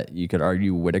thinking that you could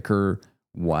argue Whittaker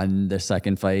won the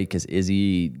second fight because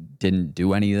Izzy didn't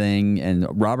do anything. And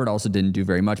Robert also didn't do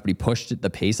very much, but he pushed the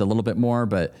pace a little bit more,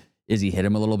 but Izzy hit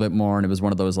him a little bit more. And it was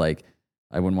one of those, like,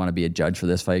 I wouldn't want to be a judge for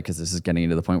this fight because this is getting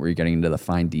into the point where you're getting into the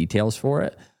fine details for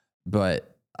it.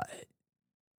 But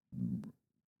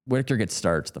Whittaker gets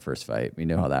starts the first fight. We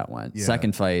know how that went. Yeah.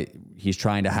 Second fight, he's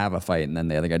trying to have a fight, and then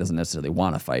the other guy doesn't necessarily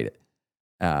want to fight it.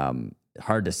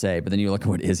 Hard to say, but then you look at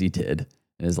what Izzy did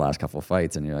in his last couple of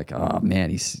fights, and you're like, oh man,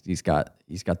 he's got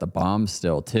the bomb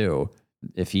still too.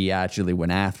 If he actually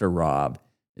went after Rob,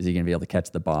 is he going to be able to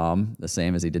catch the bomb the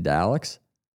same as he did to Alex?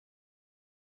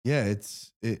 Yeah,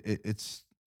 it's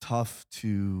tough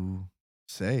to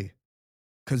say,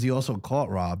 because he also caught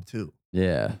Rob too.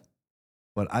 Yeah.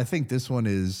 But I think this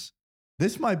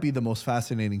might be the most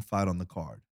fascinating fight on the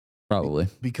card. Probably.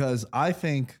 Because I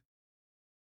think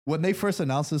when they first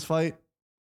announced this fight,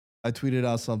 I tweeted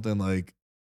out something like,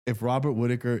 if Robert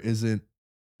Whittaker isn't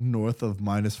north of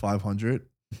minus 500,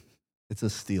 it's a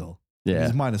steal. Yeah.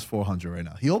 He's minus 400 right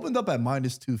now. He opened up at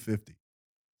minus 250.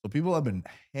 So people have been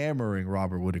hammering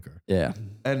Robert Whittaker. Yeah.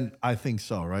 And I think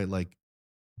so, right? Like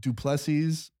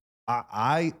Duplessis,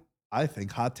 I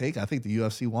think, hot take, I think the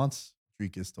UFC wants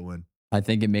Dricus to win. I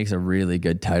think it makes a really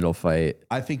good title fight.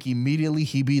 I think immediately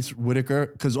he beats Whittaker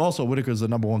because also Whittaker's the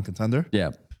number 1 contender.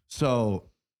 Yeah. So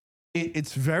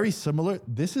it's very similar.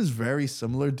 This is very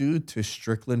similar, dude, to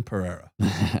Strickland Pereira.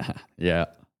 Yeah.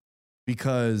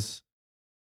 Because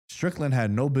Strickland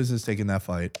had no business taking that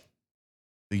fight.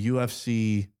 The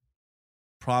UFC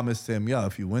promised him, yeah,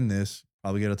 if you win this,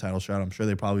 probably get a title shot. I'm sure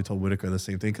they probably told Whittaker the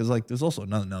same thing because, like, there's also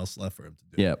nothing else left for him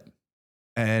to do. Yep.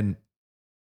 And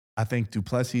I think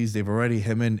Duplessis,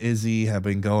 him and Izzy have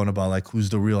been going about, like, who's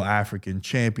the real African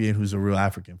champion, who's the real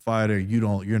African fighter.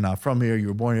 You're not from here, you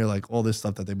were born here, like, all this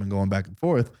stuff that they've been going back and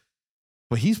forth.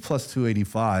 But he's plus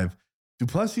 285.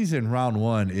 Duplessis in round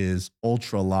 1 is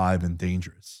ultra live and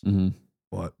dangerous. Mm-hmm.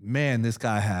 But, man, this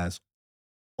guy has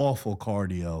awful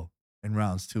cardio in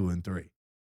rounds 2 and 3.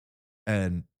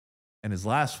 And his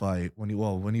last fight, when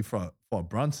he fought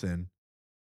Brunson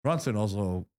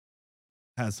also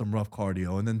had some rough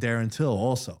cardio. And then Darren Till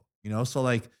also, So,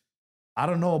 like, I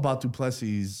don't know about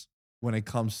Duplessis when it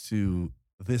comes to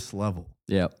this level.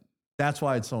 Yep. That's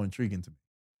why it's so intriguing to me.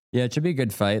 Yeah, it should be a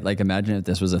good fight. Like, imagine if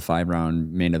this was a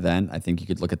 5-round main event. I think you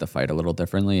could look at the fight a little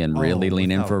differently and really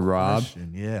lean in for Rob.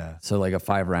 Yeah. So, like, a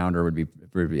 5-rounder would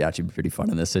be actually pretty fun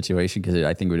in this situation because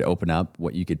I think it would open up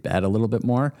what you could bet a little bit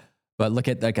more. But look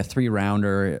at like a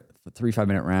 3-rounder, 3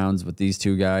 5-minute rounds with these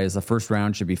two guys. The first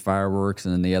round should be fireworks,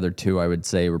 and then the other two, I would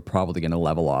say, we're probably going to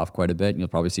level off quite a bit. And you'll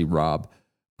probably see Rob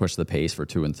push the pace for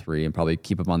 2 and 3 and probably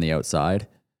keep him on the outside.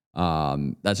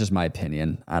 That's just my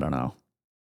opinion. I don't know.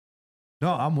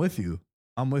 No, I'm with you.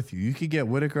 You could get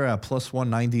Whittaker at plus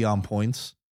 190 on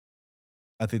points.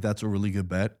 I think that's a really good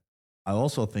bet. I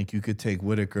also think you could take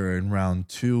Whittaker in round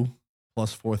 2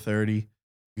 plus 430.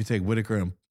 You take Whittaker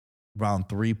in round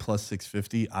 3 plus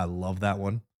 650. I love that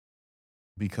one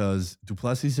because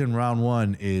Duplessis in round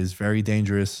 1 is very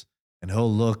dangerous, and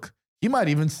he might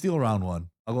even steal round 1.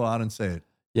 I'll go out and say it.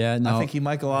 Yeah, no, I think he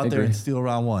might go out there and steal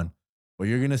round 1. But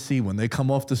you're going to see when they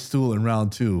come off the stool in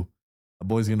round 2, the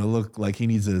boy's going to look like he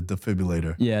needs a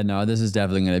defibrillator. Yeah, no, this is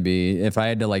definitely going to be, if I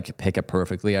had to like pick it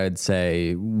perfectly, I'd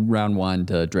say round 1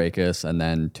 to Dracus and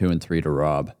then 2 and 3 to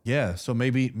Rob. Yeah, so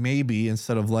maybe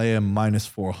instead of laying minus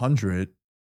 400,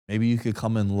 maybe you could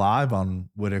come in live on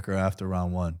Whittaker after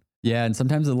round 1. Yeah, and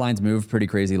sometimes the lines move pretty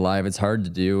crazy live. It's hard to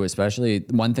do, especially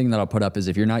one thing that I'll put up is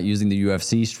if you're not using the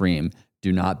UFC stream,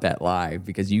 do not bet live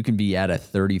because you can be at a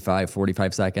 35,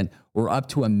 45 second or up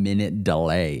to a minute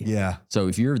delay. Yeah. So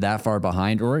if you're that far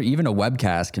behind or even a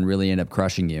webcast can really end up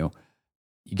crushing you,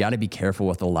 you got to be careful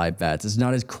with the live bets. It's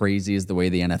not as crazy as the way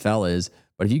the NFL is,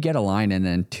 but if you get a line and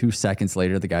then 2 seconds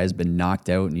later, the guy's been knocked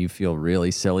out and you feel really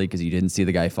silly because you didn't see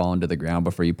the guy fall into the ground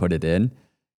before you put it in.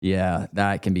 Yeah,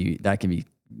 that can be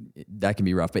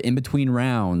rough. But in between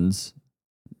rounds,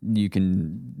 you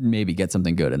can maybe get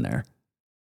something good in there.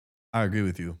 I agree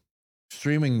with you.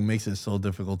 Streaming makes it so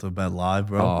difficult to bet live,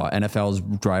 bro. Oh, NFL's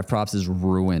drive props is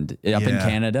ruined up in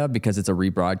Canada because it's a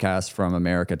rebroadcast from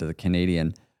America to the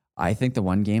Canadian. I think the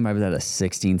one game I was at a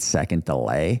 16-second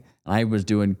delay. I was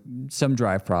doing some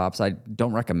drive props. I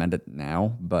don't recommend it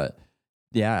now, but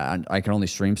yeah, I can only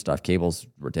stream stuff. Cable's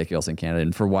ridiculous in Canada.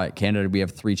 And for what? Canada, we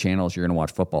have 3 channels you're going to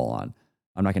watch football on.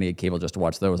 I'm not going to get cable just to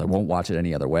watch those. I won't watch it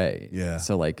any other way. Yeah.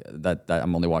 So like that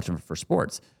I'm only watching for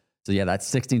sports. So yeah, that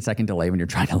 16-second delay when you're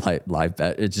trying to live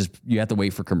bet, it's just, you have to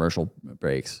wait for commercial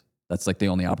breaks. That's like the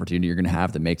only opportunity you're going to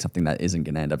have to make something that isn't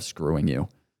going to end up screwing you.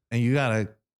 And you got to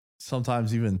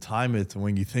sometimes even time it to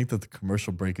when you think that the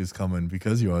commercial break is coming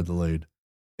because you are delayed.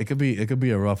 It could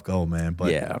be a rough go, man.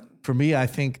 But yeah, for me, I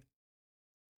think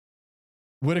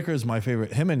Whittaker is my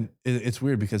favorite. It's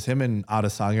weird because him and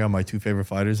Adesanya are my 2 favorite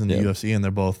fighters in the UFC, and they're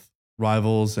both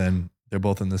rivals and they're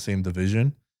both in the same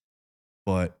division.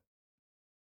 But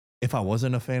if I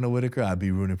wasn't a fan of Whittaker, I'd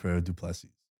be rooting for Duplessis.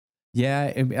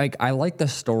 Yeah, I like the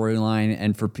storyline,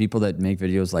 and for people that make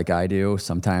videos like I do,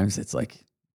 sometimes it's like,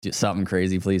 just something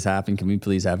crazy please happen. Can we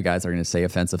please have guys that are going to say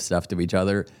offensive stuff to each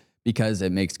other? Because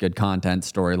it makes good content,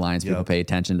 storylines, people pay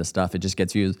attention to stuff. It just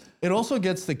gets views. It also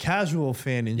gets the casual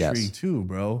fan intrigue too,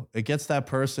 bro. It gets that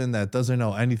person that doesn't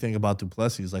know anything about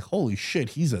Duplessis. Like, holy shit,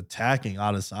 he's attacking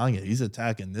Adesanya. He's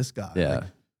attacking this guy. Yeah. Like,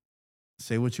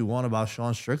 say what you want about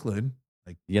Sean Strickland.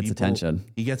 Like, He gets attention.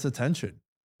 He gets attention.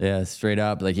 Yeah, straight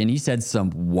up. Like, and he said some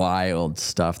wild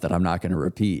stuff that I'm not going to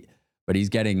repeat, but he's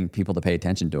getting people to pay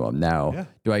attention to him. Now,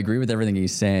 do I agree with everything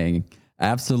he's saying?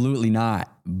 Absolutely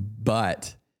not.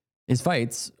 But his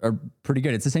fights are pretty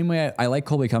good. It's the same way I like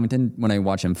Colby Covington when I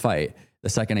watch him fight. The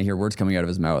second I hear words coming out of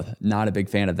his mouth, not a big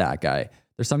fan of that guy.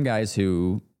 There's some guys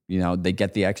who they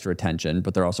get the extra attention,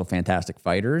 but they're also fantastic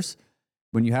fighters.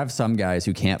 When you have some guys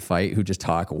who can't fight, who just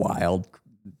talk wild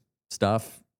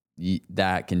stuff,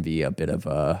 that can be a bit of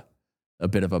a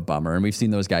bummer. And we've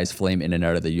seen those guys flame in and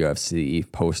out of the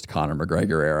UFC post Conor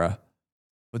McGregor era.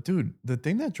 But dude, the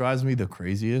thing that drives me the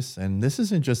craziest, and this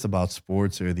isn't just about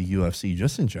sports or the UFC,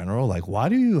 just in general, like, why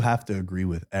do you have to agree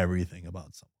with everything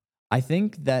about something? I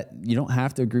think that you don't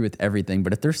have to agree with everything,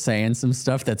 but if they're saying some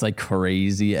stuff that's like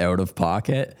crazy out of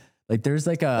pocket, like there's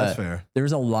like That's fair.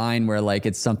 There's a line where like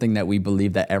it's something that we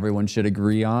believe that everyone should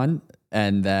agree on.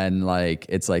 And then like,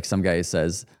 it's like some guy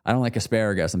says, I don't like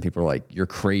asparagus. And people are like, you're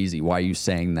crazy. Why are you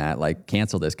saying that? Like,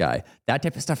 cancel this guy. That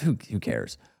type of stuff, who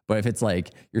cares? But if it's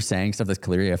like you're saying stuff that's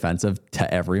clearly offensive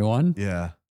to everyone,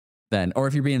 Yeah. then, or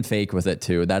if you're being fake with it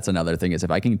too, that's another thing. Is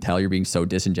if I can tell you're being so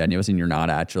disingenuous and you're not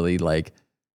actually like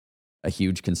a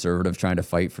huge conservative trying to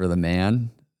fight for the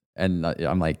man, and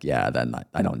I'm like, yeah, then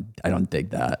I don't dig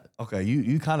that. Okay,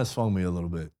 you kind of swung me a little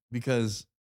bit because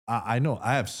I know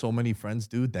I have so many friends,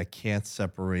 dude, that can't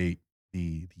separate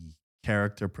the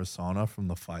character persona from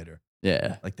the fighter.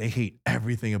 Yeah. Like they hate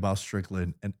everything about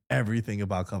Strickland and everything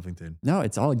about Covington. No,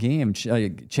 it's all a game.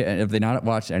 Have they not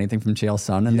watched anything from Chael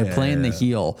Sonnen? And they're playing the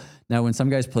heel. Now, when some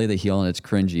guys play the heel and it's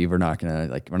cringy, we're not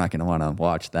gonna want to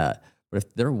watch that. But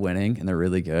if they're winning and they're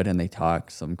really good and they talk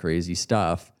some crazy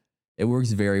stuff, it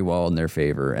works very well in their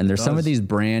favor. And there's some of these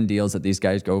brand deals that these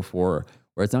guys go for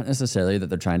where it's not necessarily that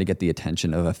they're trying to get the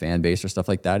attention of a fan base or stuff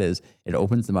like that. Is it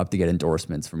opens them up to get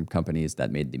endorsements from companies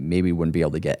that maybe wouldn't be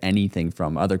able to get anything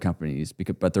from other companies,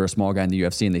 but they're a small guy in the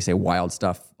UFC and they say wild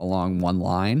stuff along one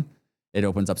line. It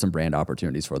opens up some brand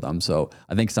opportunities for them. So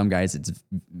I think some guys,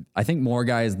 I think more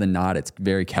guys than not, it's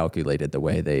very calculated the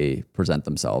way they present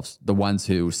themselves. The ones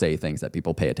who say things that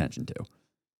people pay attention to.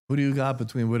 Who do you got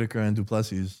between Whitaker and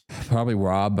Duplessis? Probably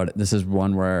Rob, but this is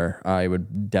one where I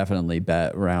would definitely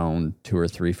bet round 2 or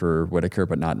 3 for Whitaker,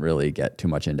 but not really get too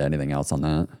much into anything else on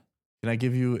that. Can I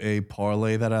give you a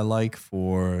parlay that I like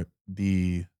for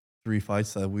the 3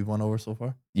 fights that we've won over so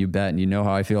far? You bet, and you know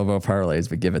how I feel about parlays,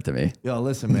 but give it to me. Yo,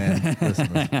 listen, man. Listen.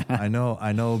 I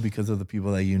know because of the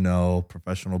people that you know,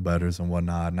 professional bettors and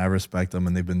whatnot, and I respect them,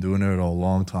 and they've been doing it a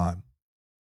long time.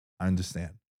 I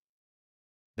understand.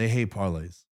 They hate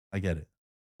parlays. I get it.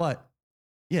 But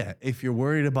yeah, if you're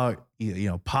worried about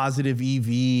positive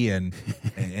EV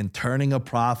and turning a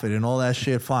profit and all that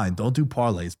shit, fine. Don't do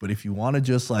parlays. But if you want to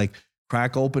just like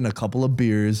crack open a couple of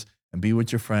beers and be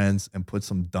with your friends and put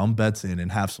some dumb bets in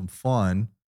and have some fun,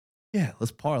 yeah,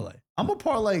 let's parlay. I'm a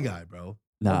parlay guy, bro.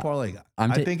 I'm a parlay guy.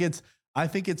 I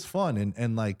think it's fun.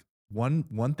 And like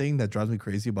one thing that drives me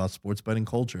crazy about sports betting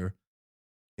culture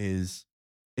is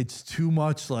it's too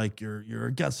much like you're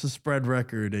against the spread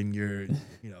record and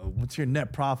what's your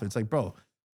net profit? It's like, bro,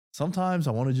 sometimes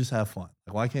I want to just have fun.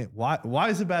 Like why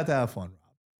is it bad to have fun,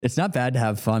 Rob? It's not bad to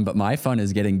have fun, but my fun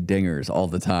is getting dingers all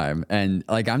the time. And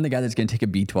like, I'm the guy that's going to take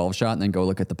a B12 shot and then go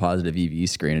look at the positive EV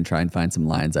screen and try and find some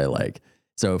lines I like.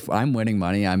 So if I'm winning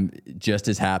money, I'm just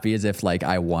as happy as if like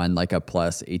I won like a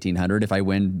plus 1800. If I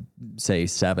win, say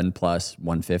 7 plus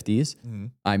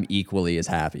 150s, I'm equally as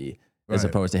happy. As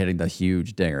opposed to hitting the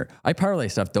huge dinger. I parlay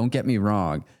stuff, don't get me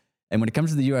wrong. And when it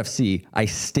comes to the UFC, I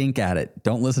stink at it.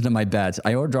 Don't listen to my bets.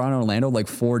 I owe draw in Orlando like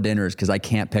 4 dinners because I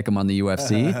can't pick them on the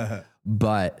UFC.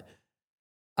 But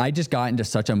I just got into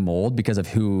such a mold because of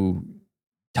who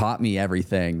taught me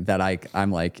everything that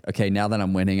I'm like, okay, now that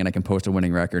I'm winning and I can post a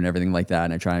winning record and everything like that,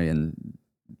 and I try and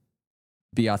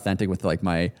be authentic with like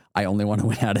my I only want to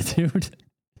win attitude.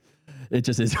 It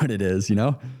just is what it is, you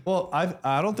know? Well,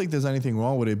 I don't think there's anything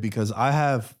wrong with it because I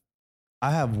have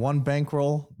one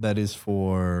bankroll that is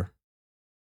for,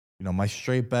 my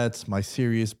straight bets, my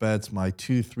serious bets, my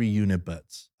 2-3 unit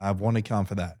bets. I have one account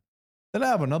for that. Then I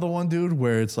have another one, dude,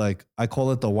 where it's like, I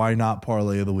call it the why not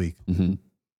parlay of the week. Mm-hmm.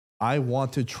 I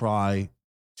want to try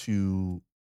to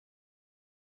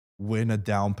win a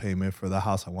down payment for the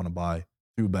house I want to buy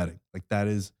through betting. Like that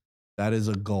is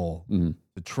a goal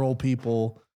to troll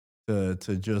people, to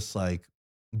just like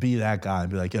be that guy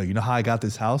and be like, yo, you know how I got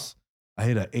this house? I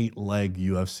hit an 8-leg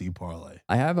UFC parlay.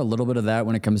 I have a little bit of that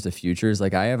when it comes to futures.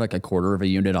 Like I have like a quarter of a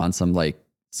unit on some like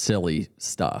silly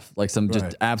stuff, like some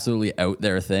just absolutely out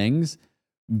there things.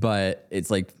 But it's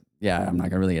like, yeah, I'm not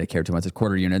gonna really care too much. It's a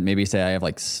quarter unit. Maybe say I have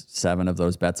like 7 of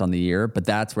those bets on the year, but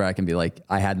that's where I can be like,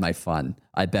 I had my fun.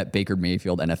 I bet Baker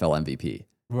Mayfield NFL MVP.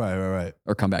 Right.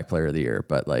 Or comeback player of the year.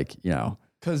 But like,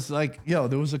 because like,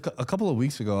 there was a couple of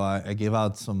weeks ago, I gave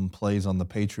out some plays on the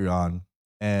Patreon,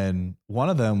 and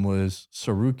one of them was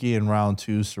Saruki in round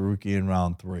 2, Saruki in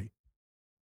round 3.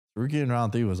 Saruki in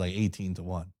round 3 was like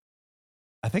 18-1.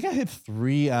 I think I hit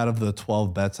 3 out of the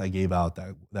 12 bets I gave out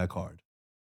that card.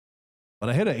 but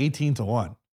I hit an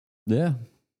 18-1. Yeah.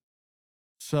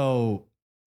 So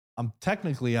I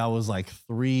was like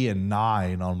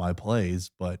 3-9 on my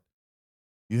plays, but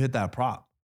you hit that prop.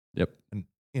 Yep. And,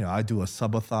 I do a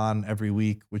subathon every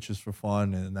week, which is for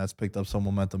fun. And that's picked up some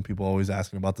momentum. People always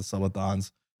asking about the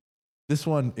subathons. This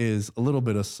one is a little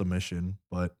bit of submission,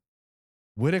 but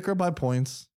Whitaker by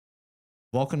points,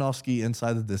 Volkanovski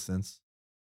inside the distance,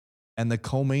 and the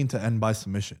co-main to end by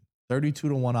submission.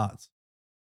 32-1 odds.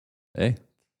 Hey,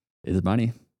 it's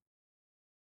money.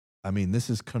 I mean, this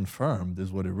is confirmed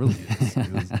is what it really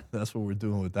is. That's what we're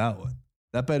doing with that one.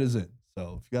 That bet is in.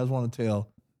 So if you guys want to tail,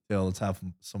 let's have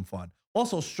some fun.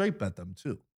 Also, straight bet them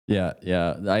too. Yeah.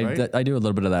 I do a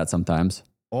little bit of that sometimes.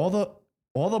 All the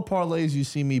parlays you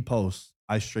see me post,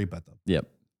 I straight bet them. Yep.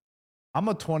 I'm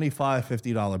a $25,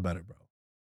 $50 better, bro.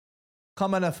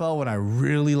 Come NFL, when I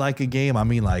really like a game, I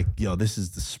mean, like, this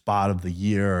is the spot of the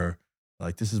year.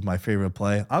 Like, this is my favorite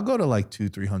play. I'll go to like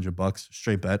 $200-$300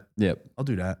 straight bet. Yep. I'll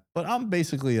do that. But I'm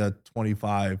basically a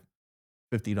 $25,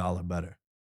 $50 better.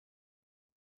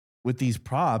 With these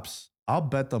props, I'll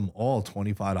bet them all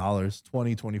 $25,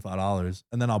 $25,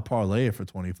 and then I'll parlay it for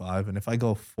 $25. And if I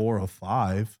go 4 or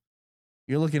 5,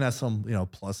 you're looking at some,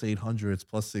 plus 800s,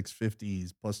 plus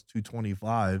 650s, plus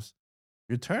 225s.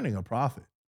 You're turning a profit.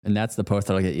 And that's the post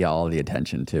that'll get you all the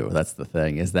attention too. That's the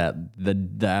thing, is that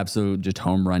the absolute just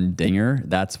home run dinger.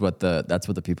 That's what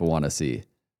the people want to see.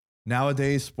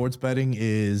 Nowadays, sports betting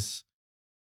is,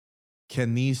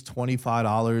 can these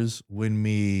 $25 win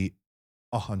me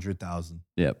 100,000?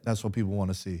 Yep. That's what people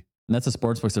want to see. And that's the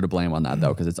sports books are to blame on that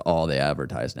though, because it's all they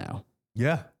advertise now.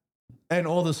 Yeah. And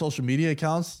all the social media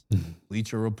accounts,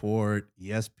 Bleacher Report,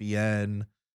 ESPN,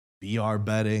 BR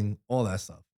betting, all that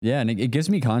stuff. Yeah, and it gives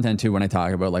me content too when I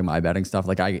talk about like my betting stuff.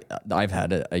 Like I've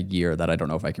had a year that I don't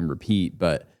know if I can repeat,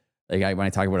 but like when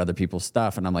I talk about other people's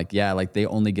stuff, and I'm like, yeah, like they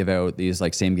only give out these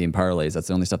like same game parlays. That's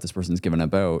the only stuff this person's given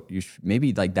about.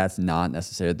 Maybe like that's not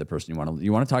necessarily the person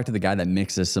you want to talk to, the guy that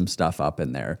mixes some stuff up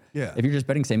in there. Yeah. If you're just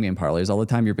betting same game parlays all the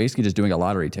time, you're basically just doing a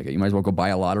lottery ticket. You might as well go buy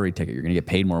a lottery ticket. You're gonna get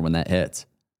paid more when that hits.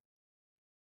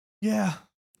 Yeah.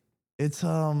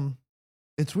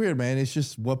 It's weird, man. It's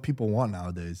just what people want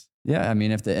nowadays. Yeah, I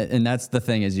mean, and that's the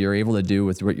thing, is you're able to do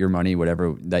with your money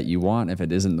whatever that you want. If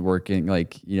it isn't working,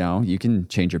 like, you can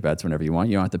change your bets whenever you want.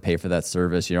 You don't have to pay for that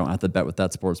service. You don't have to bet with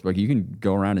that sports book. You can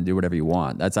go around and do whatever you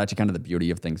want. That's actually kind of the beauty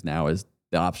of things now, is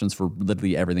the options for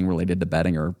literally everything related to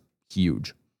betting are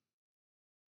huge.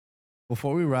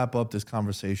 Before we wrap up this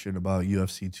conversation about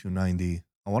UFC 290,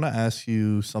 I want to ask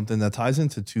you something that ties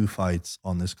into 2 fights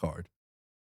on this card.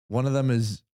 One of them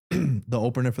is the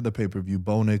opener for the pay-per-view,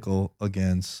 Bo Nickel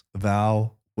against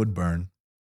Val Woodburn,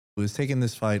 who is taking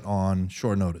this fight on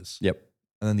short notice. Yep.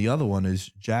 And then the other one is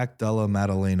Jack Della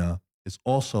Maddalena is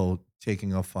also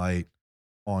taking a fight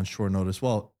on short notice.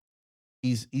 Well,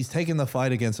 he's taking the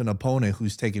fight against an opponent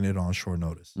who's taking it on short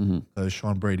notice, because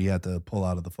Sean Brady had to pull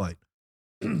out of the fight.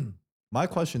 My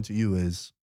question to you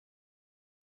is,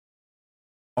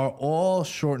 are all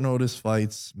short notice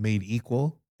fights made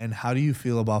equal? And how do you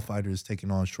feel about fighters taking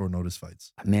on short notice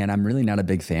fights? Man, I'm really not a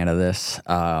big fan of this.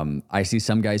 I see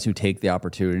some guys who take the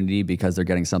opportunity because they're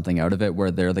getting something out of it,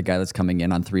 where they're the guy that's coming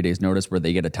in on 3 days notice, where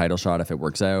they get a title shot if it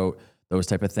works out, those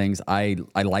type of things. I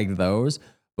like those.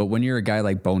 But when you're a guy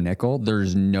like Bo Nickel,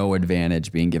 there's no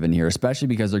advantage being given here, especially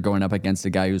because they're going up against a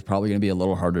guy who's probably going to be a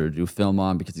little harder to do film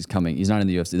on, because he's not in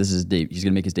the UFC. This is he's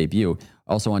going to make his debut,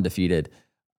 also undefeated.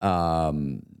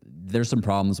 There's some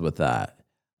problems with that.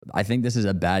 I think this is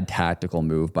a bad tactical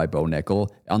move by Bo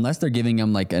Nickel, unless they're giving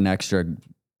him like an extra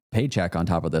paycheck on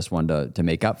top of this one to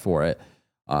make up for it.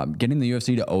 Getting the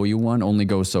UFC to owe you one only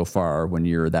goes so far when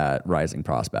you're that rising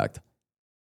prospect.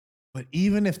 But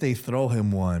even if they throw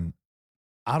him one,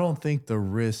 I don't think the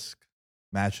risk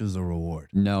matches the reward.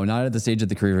 No, not at the stage of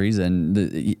the career he's in.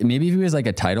 Maybe if he was like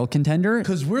a title contender.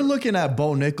 Because we're looking at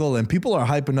Bo Nickel, and people are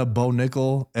hyping up Bo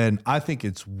Nickel, and I think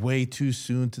it's way too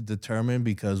soon to determine,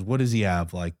 because what does he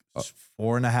have? Like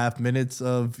 4.5 minutes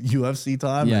of UFC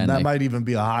time? Yeah, and that like, might even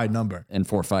be a high number. And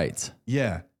 4 fights.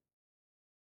 Yeah.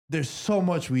 There's so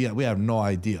much we have no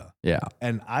idea. Yeah.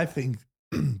 And I think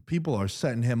people are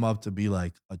setting him up to be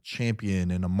like a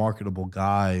champion and a marketable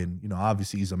guy. And,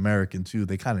 obviously he's American too.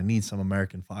 They kind of need some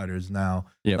American fighters now.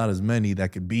 Yep. Not as many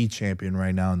that could be champion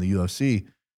right now in the UFC.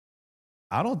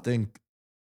 I don't think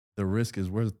the risk is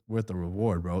worth the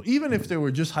reward, bro. Even if they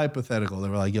were just hypothetical, they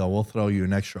were like, yo, we'll throw you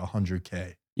an extra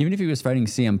 100K. Even if he was fighting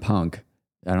CM Punk,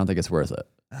 I don't think it's worth it.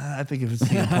 I think if it's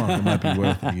CM Punk, it might be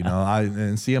worth it.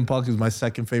 And CM Punk is my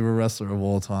second favorite wrestler of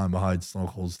all time behind Stone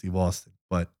Cold Steve Austin.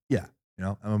 But yeah.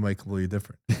 MMA completely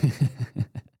different.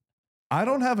 I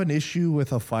don't have an issue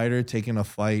with a fighter taking a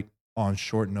fight on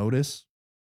short notice.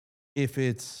 If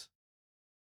it's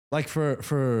like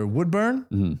for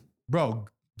Woodburn, bro,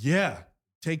 yeah,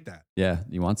 take that. Yeah,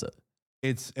 he wants it.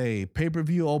 It's a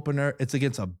pay-per-view opener. It's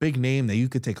against a big name that you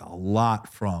could take a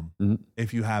lot from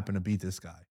if you happen to beat this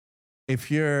guy.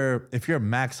 If you're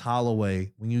Max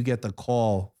Holloway, when you get the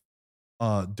call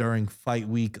during fight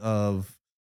week of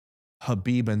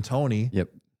Habib and Tony,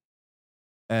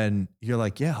 and you're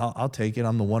like, yeah, I'll take it.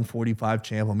 I'm the 145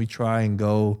 champ. Let me try and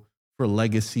go for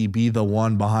legacy, be the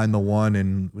one behind the one,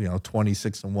 and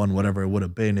 26-1, whatever it would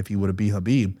have been if he would have beat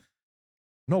Habib.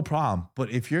 No problem.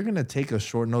 But if you're gonna take a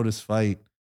short notice fight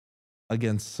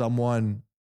against someone,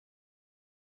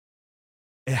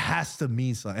 it has to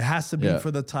mean something. It has to be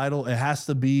for the title. It has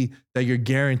to be that you're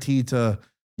guaranteed to,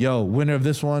 winner of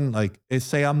this one. Like,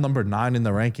 say I'm number 9 in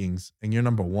the rankings and you're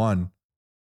number 1.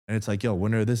 And it's like,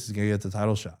 winner of this is going to get the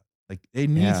title shot. Like, it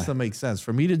needs to make sense.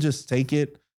 For me to just take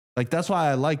it, like, that's why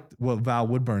I liked what Val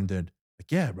Woodburn did.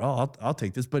 Like, yeah, bro, I'll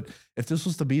take this. But if this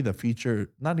was to be the feature,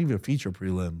 not even a feature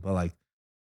prelim, but like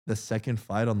the second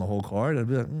fight on the whole card, I'd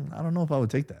be like, I don't know if I would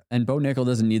take that. And Bo Nickel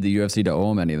doesn't need the UFC to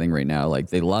owe him anything right now. Like,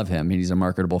 they love him. He's a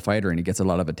marketable fighter and he gets a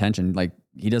lot of attention. Like,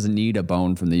 he doesn't need a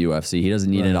bone from the UFC. He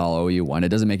doesn't need it. I'll owe you one. It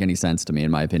doesn't make any sense to me,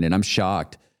 in my opinion. I'm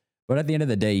shocked. But at the end of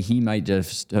the day, he might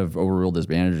just have overruled his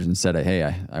managers and said,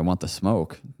 hey, I want the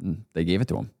smoke. And they gave it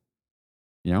to him.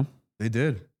 They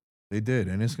did.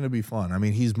 And it's going to be fun. I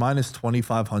mean, he's minus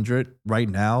 2,500 right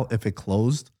now. If it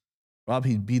closed, Rob,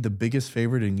 he'd be the biggest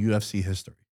favorite in UFC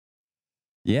history.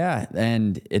 Yeah,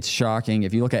 and it's shocking.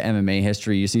 If you look at MMA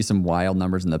history, you see some wild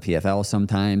numbers in the PFL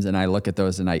sometimes, and I look at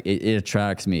those and it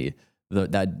attracts me,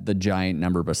 the giant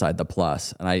number beside the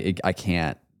plus, and I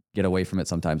can't get away from it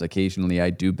sometimes. Occasionally, I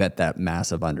do bet that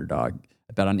massive underdog.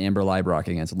 I bet on Amber Leibrock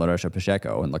against Larissa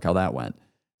Pacheco, and look how that went.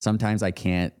 Sometimes I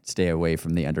can't stay away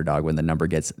from the underdog when the number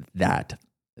gets that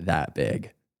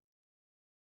big.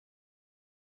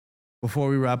 Before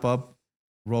we wrap up,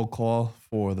 roll call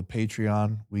for the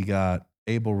Patreon. We got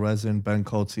Abel Rezin, Ben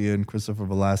Kotzian, Christopher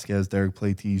Velasquez, Derek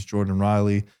Platees, Jordan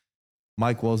Riley,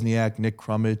 Mike Wozniak, Nick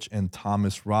Crummage, and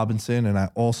Thomas Robinson. And I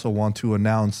also want to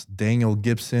announce Daniel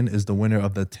Gibson is the winner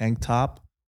of the tank top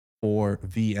for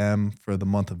VM for the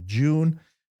month of June.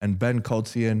 And Ben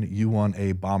Kotzian, you won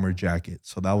a bomber jacket.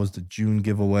 So that was the June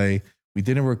giveaway. We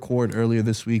didn't record earlier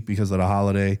this week because of the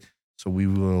holiday. So we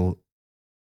will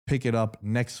pick it up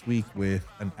next week with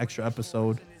an extra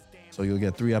episode. So you'll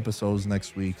get 3 episodes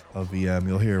next week of VM.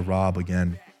 You'll hear Rob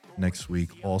again next week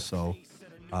also.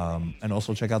 And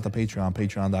also check out the Patreon,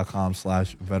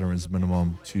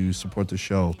 patreon.com/veteransminimum to support the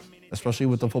show, especially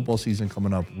with the football season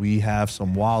coming up. We have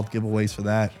some wild giveaways for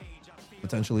that,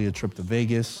 potentially a trip to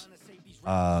Vegas,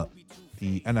 the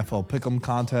NFL Pick'em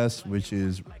contest, which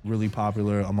is really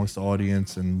popular amongst the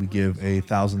audience, and we give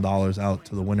 $1,000 out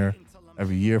to the winner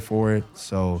every year for it.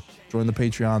 So join the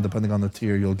Patreon. Depending on the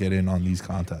tier, you'll get in on these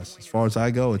contests. As far as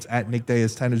I go, it's at Nick Day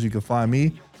as 10 as you can find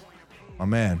me. My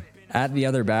man. At the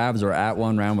other Babs or at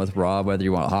One Round with Rob, whether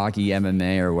you want hockey,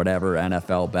 MMA, or whatever,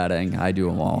 NFL betting, I do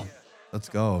them all. Let's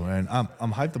go, man.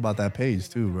 I'm hyped about that page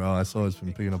too, bro. I saw it's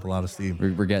been picking up a lot of steam.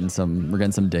 We're getting some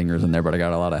dingers in there, but I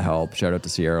got a lot of help. Shout out to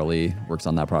Sierra Lee, works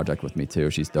on that project with me too.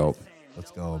 She's dope.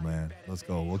 Let's go, man. Let's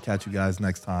go. We'll catch you guys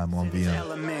next time on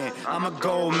VM. I'm a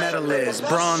gold medalist,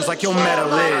 bronze like your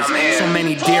medal is. So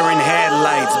many deer in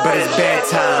headlights, but it's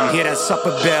bedtime. Hear that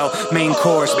supper bell, main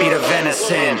course, be the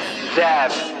venison.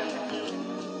 Dab.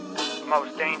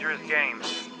 Most dangerous game.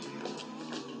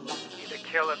 Either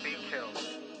kill or be killed.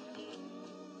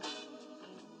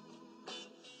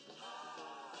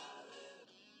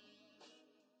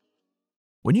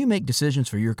 When you make decisions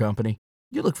for your company,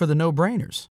 you look for the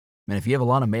no-brainers. And if you have a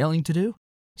lot of mailing to do,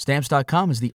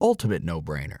 Stamps.com is the ultimate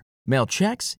no-brainer. Mail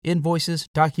checks, invoices,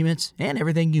 documents, and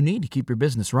everything you need to keep your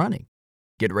business running.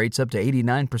 Get rates up to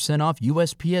 89% off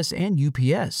USPS and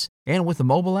UPS. And with the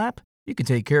mobile app, you can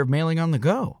take care of mailing on the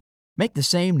go. Make the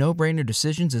same no-brainer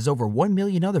decisions as over 1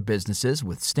 million other businesses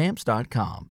with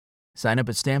Stamps.com. Sign up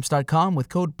at Stamps.com with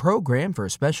code PROGRAM for a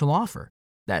special offer.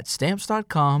 That's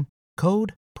Stamps.com,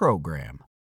 code PROGRAM.